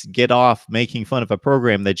bases get off making fun of a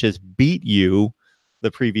program that just beat you the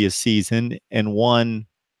previous season and won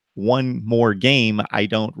one more game, I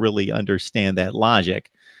don't really understand that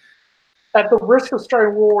logic. At the risk of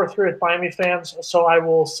starting World War III with Miami fans, so I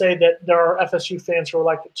will say that there are FSU fans who are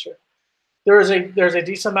like it too. There's a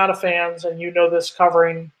decent amount of fans, and you know this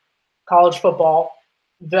covering college football,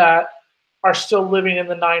 that are still living in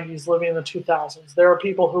the 90s, living in the 2000s. There are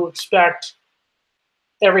people who expect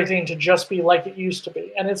everything to just be like it used to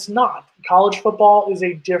be, and it's not. College football is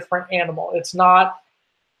a different animal. It's not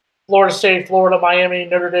Florida State, Florida, Miami,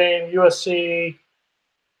 Notre Dame, USC,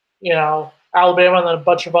 Alabama, and then a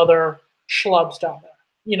bunch of other schlubs down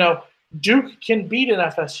there. Duke can beat an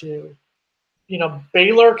FSU.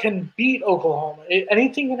 Baylor can beat Oklahoma.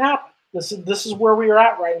 Anything can happen. This is where we are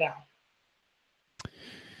at right now.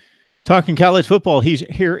 Talking college football, he's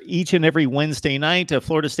here each and every Wednesday night.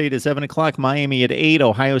 Florida State at 7 o'clock, Miami at 8,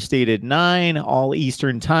 Ohio State at 9, all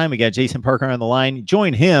Eastern time. We got Jason Parker on the line.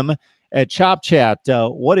 Join him at Chop Chat.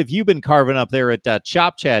 What have you been carving up there at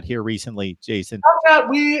Chop Chat here recently, Jason? Chop Chat,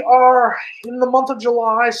 we are in the month of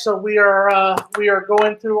July, so we are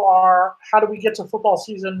going through our how do we get to football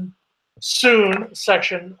season soon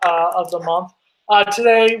section of the month.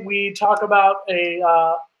 Today we talk about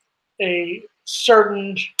a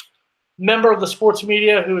certain member of the sports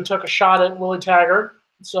media who took a shot at Willie Taggart,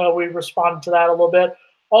 so we responded to that a little bit.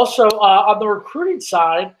 Also, on the recruiting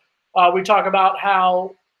side, we talk about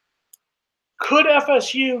how could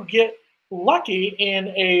FSU get lucky in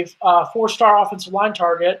a 4-star offensive line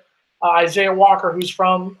target, Isaiah Walker, who's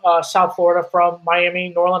from South Florida, from Miami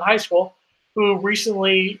Norland High School, who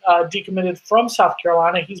recently decommitted from South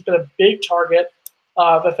Carolina. He's been a big target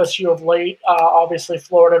of FSU of late. Obviously,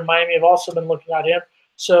 Florida and Miami have also been looking at him.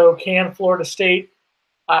 So can Florida State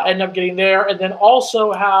end up getting there? And then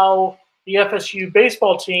also how the FSU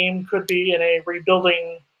baseball team could be in a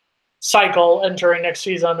rebuilding cycle entering next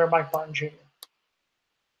season under Mike Martin Jr.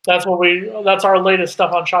 That's our latest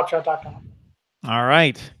stuff on ShopChat.com. All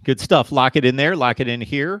right. Good stuff. Lock it in there. Lock it in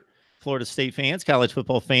here. Florida State fans, college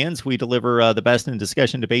football fans, we deliver the best in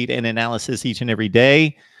discussion, debate, and analysis each and every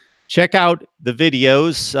day. Check out the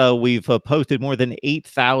videos. We've posted more than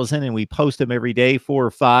 8,000, and we post them every day, 4 or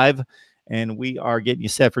 5, and we are getting you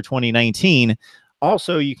set for 2019.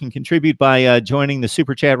 Also, you can contribute by joining the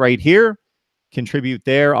Super Chat right here. Contribute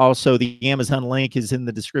there. Also, the Amazon link is in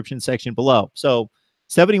the description section below. So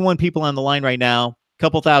 71 people on the line right now. A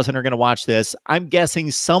couple thousand are going to watch this. I'm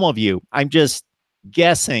guessing some of you, I'm just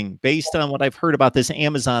guessing based on what I've heard about this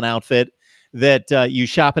Amazon outfit, that you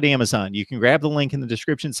shop at Amazon. You can grab the link in the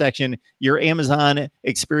description section. Your Amazon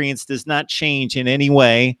experience does not change in any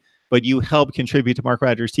way, but you help contribute to Mark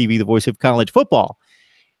Rogers TV, the voice of college football.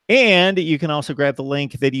 And you can also grab the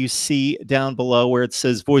link that you see down below where it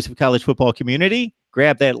says Voice of College Football Community.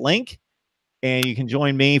 Grab that link, and you can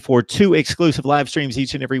join me for 2 exclusive live streams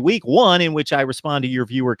each and every week. One in which I respond to your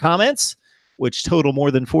viewer comments, which total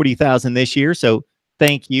more than 40,000 this year. So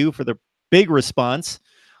thank you for the big response.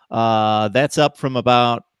 That's up from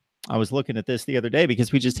about, I was looking at this the other day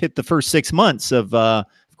because we just hit the first 6 months of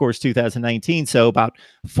course, 2019. So about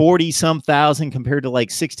 40-some thousand compared to like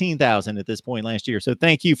 16,000 at this point last year. So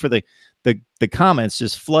thank you for the comments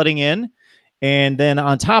just flooding in. And then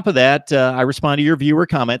on top of that, I respond to your viewer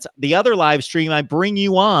comments. The other live stream, I bring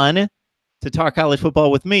you on to talk college football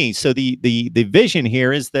with me. So the vision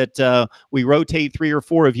here is that we rotate 3 or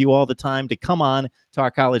 4 of you all the time to come on,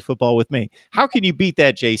 talk college football with me. How can you beat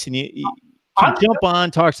that, Jason? You can jump on,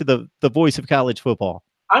 talk to the voice of college football.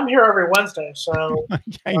 I'm here every Wednesday, so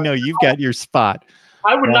I know you've got your spot.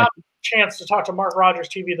 I would not have a chance to talk to Mark Rogers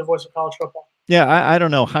TV, the voice of college football. Yeah, I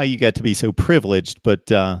don't know how you got to be so privileged, but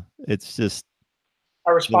it's just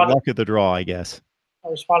the luck of the draw, I guess. I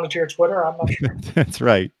responded to your Twitter. I'm not sure. That's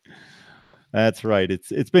right. That's right.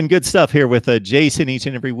 It's been good stuff here with Jason each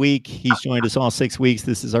and every week. He's joined us all 6 weeks.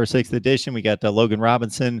 This is our 6th edition. We got Logan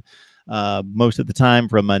Robinson most of the time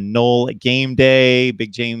from Knoll Game Day.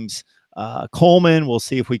 Big James Coleman. We'll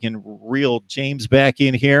see if we can reel James back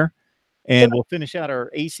in here, and we'll finish out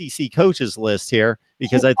our ACC coaches list here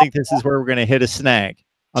because I think this is where we're going to hit a snag,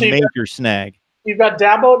 a major snag. You've got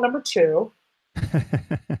Dabo at number 2,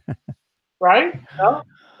 right? No,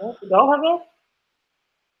 you don't have that.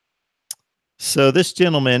 So this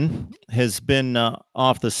gentleman has been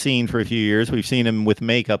off the scene for a few years. We've seen him with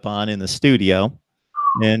makeup on in the studio,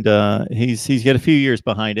 and he's got a few years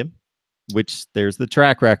behind him, which there's the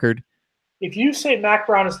track record. If you say Mack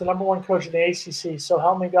Brown is the number 1 coach in the ACC, so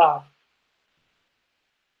help me God.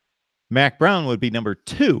 Mack Brown would be number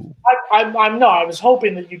 2. I was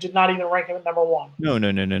hoping that you did not even rank him at number 1. No.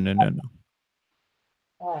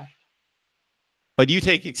 All right. But you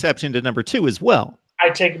take exception to number 2 as well. I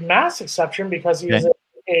take mass exception because he is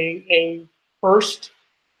a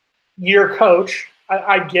first-year coach.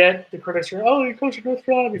 I get the critics are, oh, you coached at North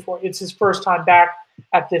Carolina before. It's his first time back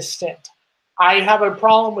at this stint. I have a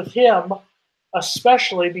problem with him,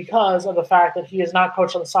 especially because of the fact that he has not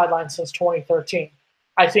coached on the sideline since 2013.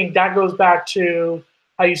 I think that goes back to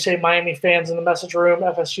how you say Miami fans in the message room,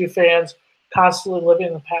 FSU fans, constantly living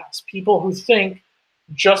in the past. People who think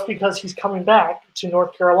just because he's coming back to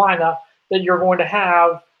North Carolina that you're going to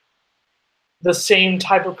have the same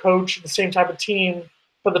type of coach, the same type of team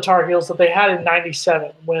for the Tar Heels that they had in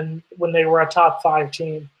 '97 when they were a top 5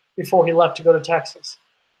 team before he left to go to Texas.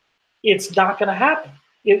 It's not going to happen.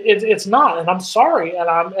 It's not, and I'm sorry,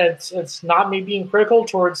 and it's not me being critical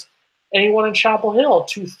towards anyone in Chapel Hill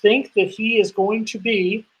to think that he is going to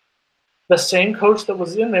be the same coach that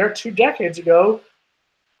was in there 2 decades ago.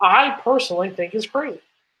 I personally think is crazy.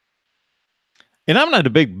 And I'm not a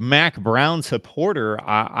big Mack Brown supporter.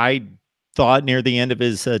 I thought near the end of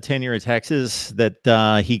his tenure at Texas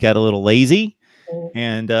that he got a little lazy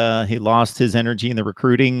and he lost his energy in the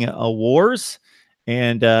recruiting wars,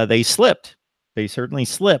 and they slipped. They certainly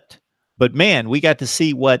slipped. But, man, we got to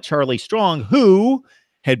see what Charlie Strong, who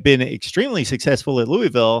had been extremely successful at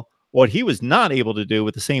Louisville, what he was not able to do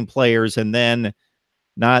with the same players and then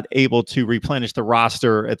not able to replenish the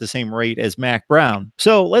roster at the same rate as Mack Brown.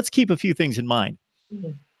 So let's keep a few things in mind.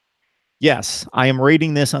 Mm-hmm. Yes, I am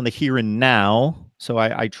rating this on the here and now. So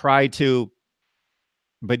I try to,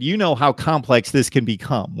 but you know how complex this can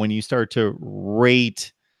become when you start to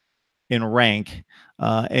rate and rank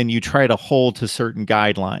and you try to hold to certain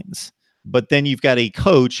guidelines. But then you've got a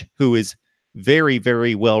coach who is very,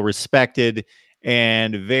 very well respected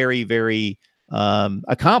and very, very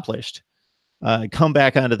accomplished. Come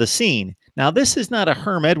back onto the scene. Now, this is not a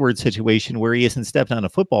Herm Edwards situation where he hasn't stepped on a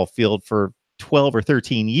football field for 12 or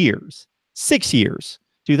 13 years. 6 years,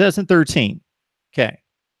 2013. Okay.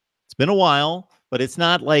 It's been a while, but it's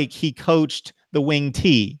not like he coached the wing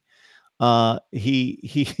T.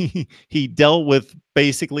 He dealt with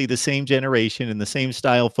basically the same generation and the same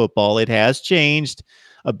style football. It has changed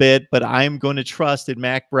a bit, but I'm going to trust in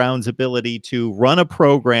Mack Brown's ability to run a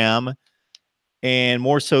program, and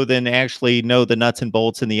more so than actually know the nuts and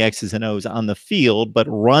bolts and the X's and O's on the field, but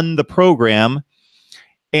run the program.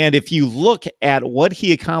 And if you look at what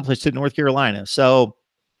he accomplished in North Carolina, so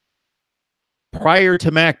prior to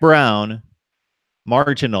Mack Brown,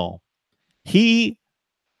 marginal, he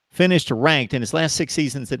finished ranked in his last 6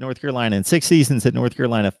 seasons at North Carolina and 6 seasons at North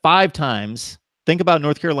Carolina 5 times. Think about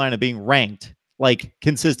North Carolina being ranked like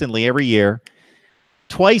consistently every year,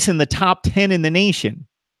 twice in the top 10 in the nation.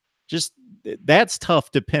 Just that's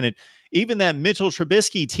tough to pin it. Even that Mitchell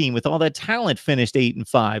Trubisky team with all that talent finished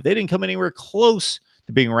 8-5. They didn't come anywhere close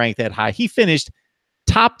to being ranked that high. He finished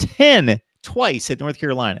top 10 twice at North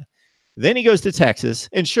Carolina. Then he goes to Texas.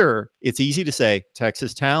 And sure, it's easy to say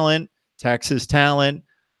Texas talent.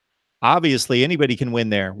 Obviously, anybody can win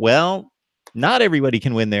there. Well, not everybody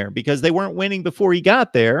can win there because they weren't winning before he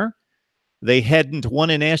got there. They hadn't won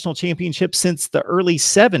a national championship since the early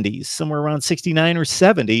 70s, somewhere around 69 or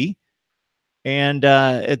 70. And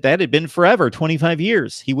that had been forever, 25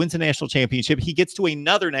 years. He wins a national championship. He gets to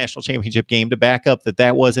another national championship game to back up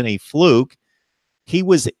that wasn't a fluke. He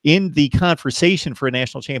was in the conversation for a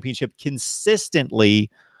national championship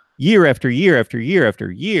consistently year after year after year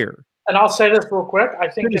after year. And I'll say this real quick. I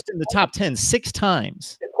think finished in the top 10 6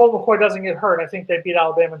 times. If Colt McCoy doesn't get hurt, I think they beat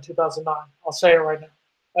Alabama in 2009. I'll say it right now.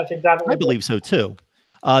 I think that. I believe so too.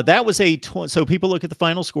 That was so people look at the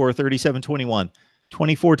final score, 37-21.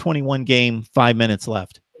 24-21 game, 5 minutes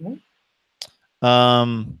left.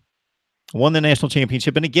 Won the national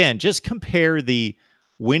championship. And again, just compare the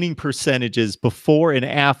winning percentages before and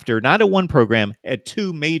after, not at one program, at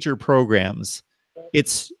 2 major programs.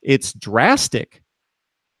 It's drastic.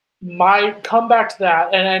 My comeback to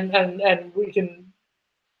that, and we can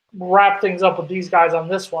wrap things up with these guys on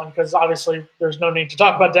this one, because obviously there's no need to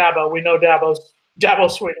talk about Dabo. We know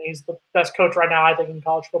Dabo's sweetie. He's the best coach right now, I think, in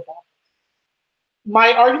college football.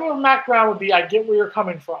 My argument with Mac Brown would be, I get where you're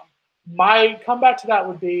coming from. My comeback to that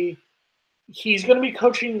would be, he's going to be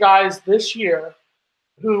coaching guys this year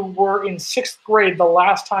who were in 6th grade the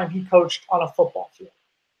last time he coached on a football field,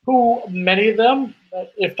 who many of them,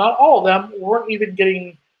 if not all of them, weren't even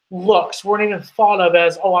getting looks, weren't even thought of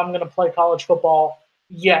as, oh, I'm going to play college football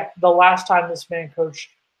yet the last time this man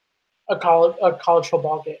coached a college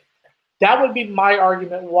football game. That would be my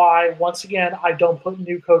argument why, once again, I don't put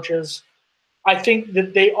new coaches. I think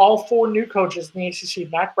that all 4 new coaches in the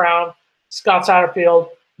ACC, Mac Brown, Scott Satterfield,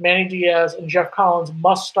 Manny Diaz, and Jeff Collins,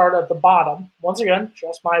 must start at the bottom. Once again,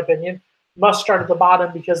 just my opinion, must start at the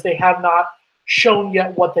bottom because they have not shown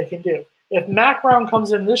yet what they can do. If Mac Brown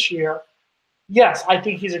comes in this year, yes, I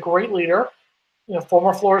think he's a great leader,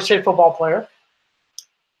 former Florida State football player.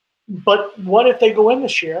 But what if they go in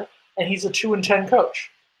this year and he's a 2-10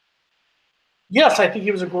 coach? Yes, I think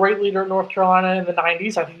he was a great leader at North Carolina in the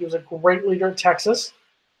 90s. I think he was a great leader at Texas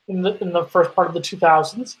in the first part of the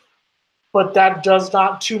 2000s. But that does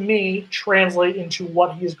not, to me, translate into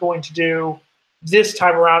what he is going to do this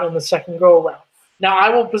time around in the second go-around. Now, I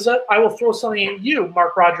will throw something at you,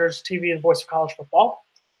 Mark Rogers TV, the voice of college football,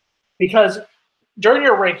 because during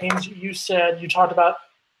your rankings, you talked about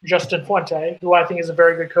Justin Fuente, who I think is a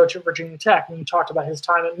very good coach at Virginia Tech, and you talked about his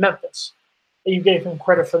time at Memphis, and you gave him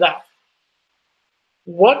credit for that.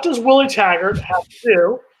 What does Willie Taggart have to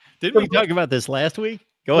do? Didn't we talk about this last week?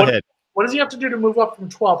 Go ahead. What does he have to do to move up from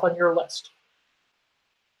 12th on your list?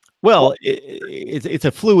 Well, it's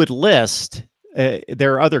a fluid list.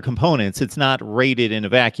 There are other components. It's not rated in a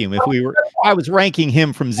vacuum. I was ranking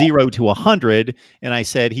him from 0 to 100, and I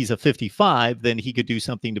said he's a 55, then he could do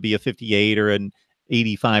something to be a 58 or an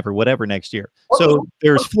 85 or whatever next year. So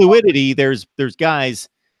there's fluidity. There's guys.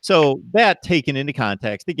 So that taken into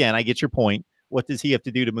context, again, I get your point. What does he have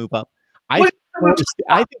to do to move up? I think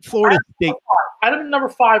Florida State. Item number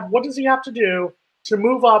 5, what does he have to do to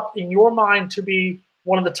move up, in your mind, to be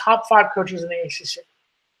one of the top 5 coaches in the ACC?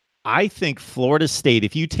 I think Florida State,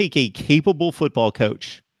 if you take a capable football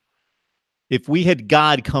coach, if we had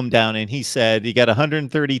God come down and he said, you got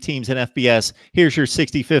 130 teams in FBS, here's your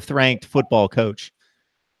 65th ranked football coach,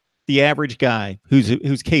 the average guy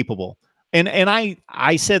who's capable. And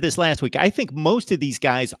I said this last week. I think most of these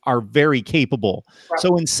guys are very capable. Right.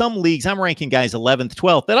 So in some leagues, I'm ranking guys 11th,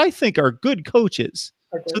 12th that I think are good coaches.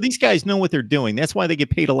 Okay. So these guys know what they're doing. That's why they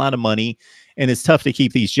get paid a lot of money, and it's tough to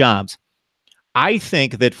keep these jobs. I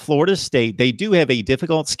think that Florida State, they do have a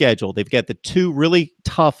difficult schedule. They've got the 2 really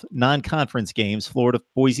tough non-conference games, Florida,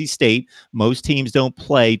 Boise State. Most teams don't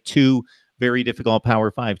play 2 very difficult Power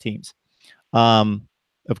 5 teams.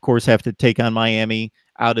 Of course, have to take on Miami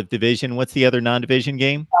out of division. What's the other non-division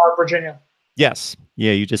game? Virginia. Yes.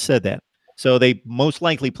 Yeah, you just said that. So they most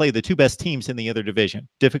likely play the 2 best teams in the other division.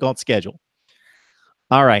 Difficult schedule.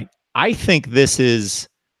 All right. I think this is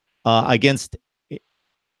against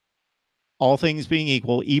all things being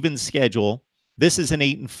equal, even schedule. This is an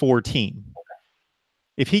 8-4 team.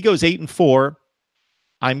 If he goes 8-4,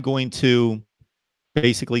 I'm going to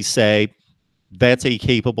basically say that's a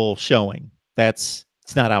capable showing. That's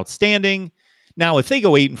It's not outstanding. Now, if they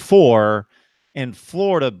go 8-4 and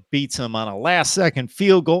Florida beats them on a last-second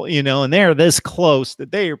field goal, and they're this close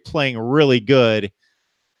that they are playing really good,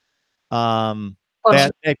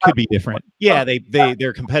 that could be different. Yeah,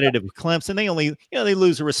 they're competitive with Clemson. They only, they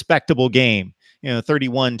lose a respectable game,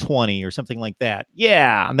 31-20 or something like that.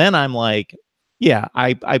 Yeah, and then I'm like, yeah,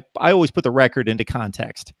 I always put the record into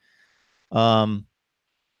context.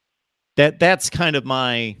 That's kind of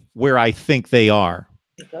where I think they are,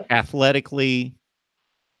 athletically,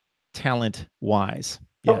 talent wise.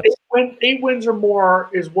 So yes. 8 wins or more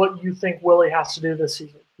is what you think Willie has to do this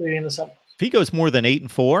season, leading the Seminoles. If he goes more than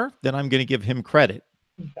 8-4, then I'm going to give him credit.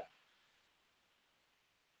 Okay.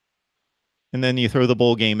 And then you throw the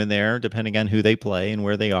bowl game in there, depending on who they play and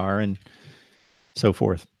where they are and so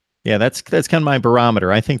forth. Yeah, that's kind of my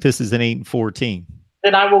barometer. I think this is an 8-4 team.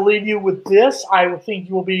 Then I will leave you with this. I would think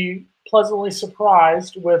you will be pleasantly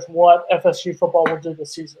surprised with what FSU football will do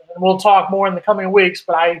this season. And we'll talk more in the coming weeks,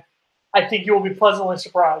 but I think you will be pleasantly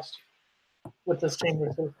surprised with this team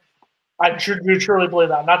this season. I truly believe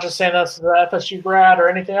that. I'm not just saying this as an FSU grad or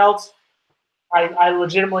anything else. I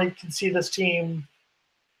legitimately can see this team,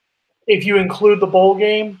 if you include the bowl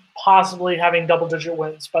game, possibly having double-digit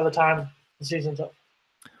wins by the time the season's up.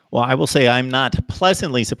 Well, I will say I'm not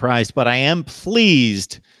pleasantly surprised, but I am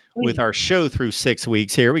pleased with our show through 6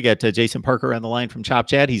 weeks here. We got Jason Parker on the line from Chop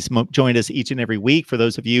Chat. He's joined us each and every week. For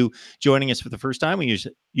those of you joining us for the first time, we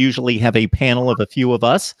usually have a panel of a few of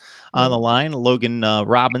us on the line. Logan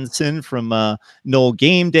Robinson from Knoll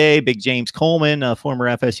Game Day, Big James Coleman, a former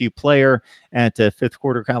FSU player at Fifth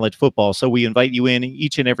Quarter College Football. So we invite you in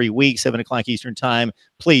each and every week, 7 o'clock Eastern Time.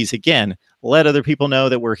 Please, again, let other people know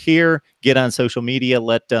that we're here. Get on social media.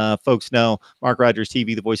 Let folks know. Mark Rogers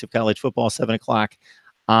TV, the voice of college football, 7 o'clock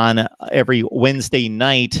on every Wednesday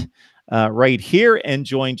night right here, and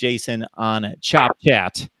join Jason on Chop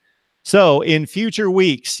Chat. So in future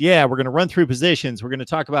weeks, we're going to run through positions. We're going to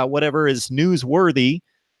talk about whatever is newsworthy,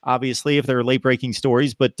 obviously, if there are late-breaking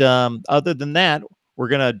stories. But other than that, we're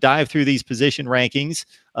going to dive through these position rankings,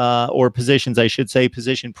 or positions, I should say,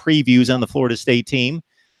 position previews on the Florida State team,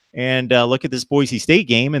 and look at this Boise State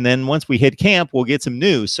game. And then once we hit camp, we'll get some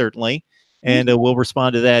news, certainly, and we'll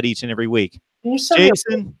respond to that each and every week. Can you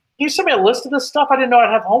send me a list of this stuff? I didn't know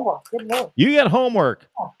I'd have homework. Good Lord. You got homework.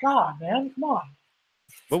 Oh God, man, come on.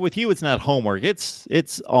 But with you, it's not homework.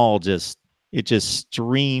 It's all just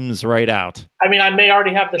streams right out. I mean, I may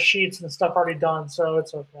already have the sheets and stuff already done, so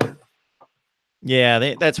it's okay.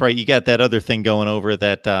 Yeah, that's right. You got that other thing going over,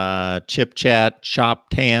 that Chip Chat,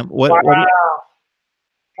 Chop Tam. What?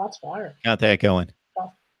 That's fire. Got that going.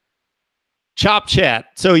 Chop Chat.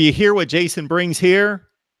 So you hear what Jason brings here.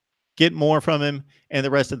 Get more from him and the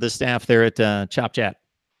rest of the staff there at Chop Chat.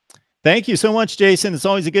 Thank you so much, Jason. It's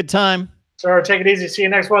always a good time. Sir, take it easy. See you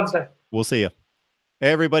next Wednesday. We'll see you.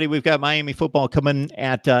 Everybody, we've got Miami football coming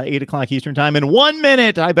at 8 o'clock Eastern time. In 1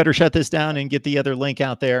 minute, I better shut this down and get the other link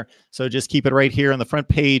out there. So just keep it right here on the front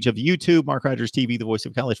page of YouTube. Mark Rogers TV, the voice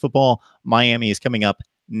of college football. Miami is coming up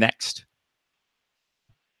next.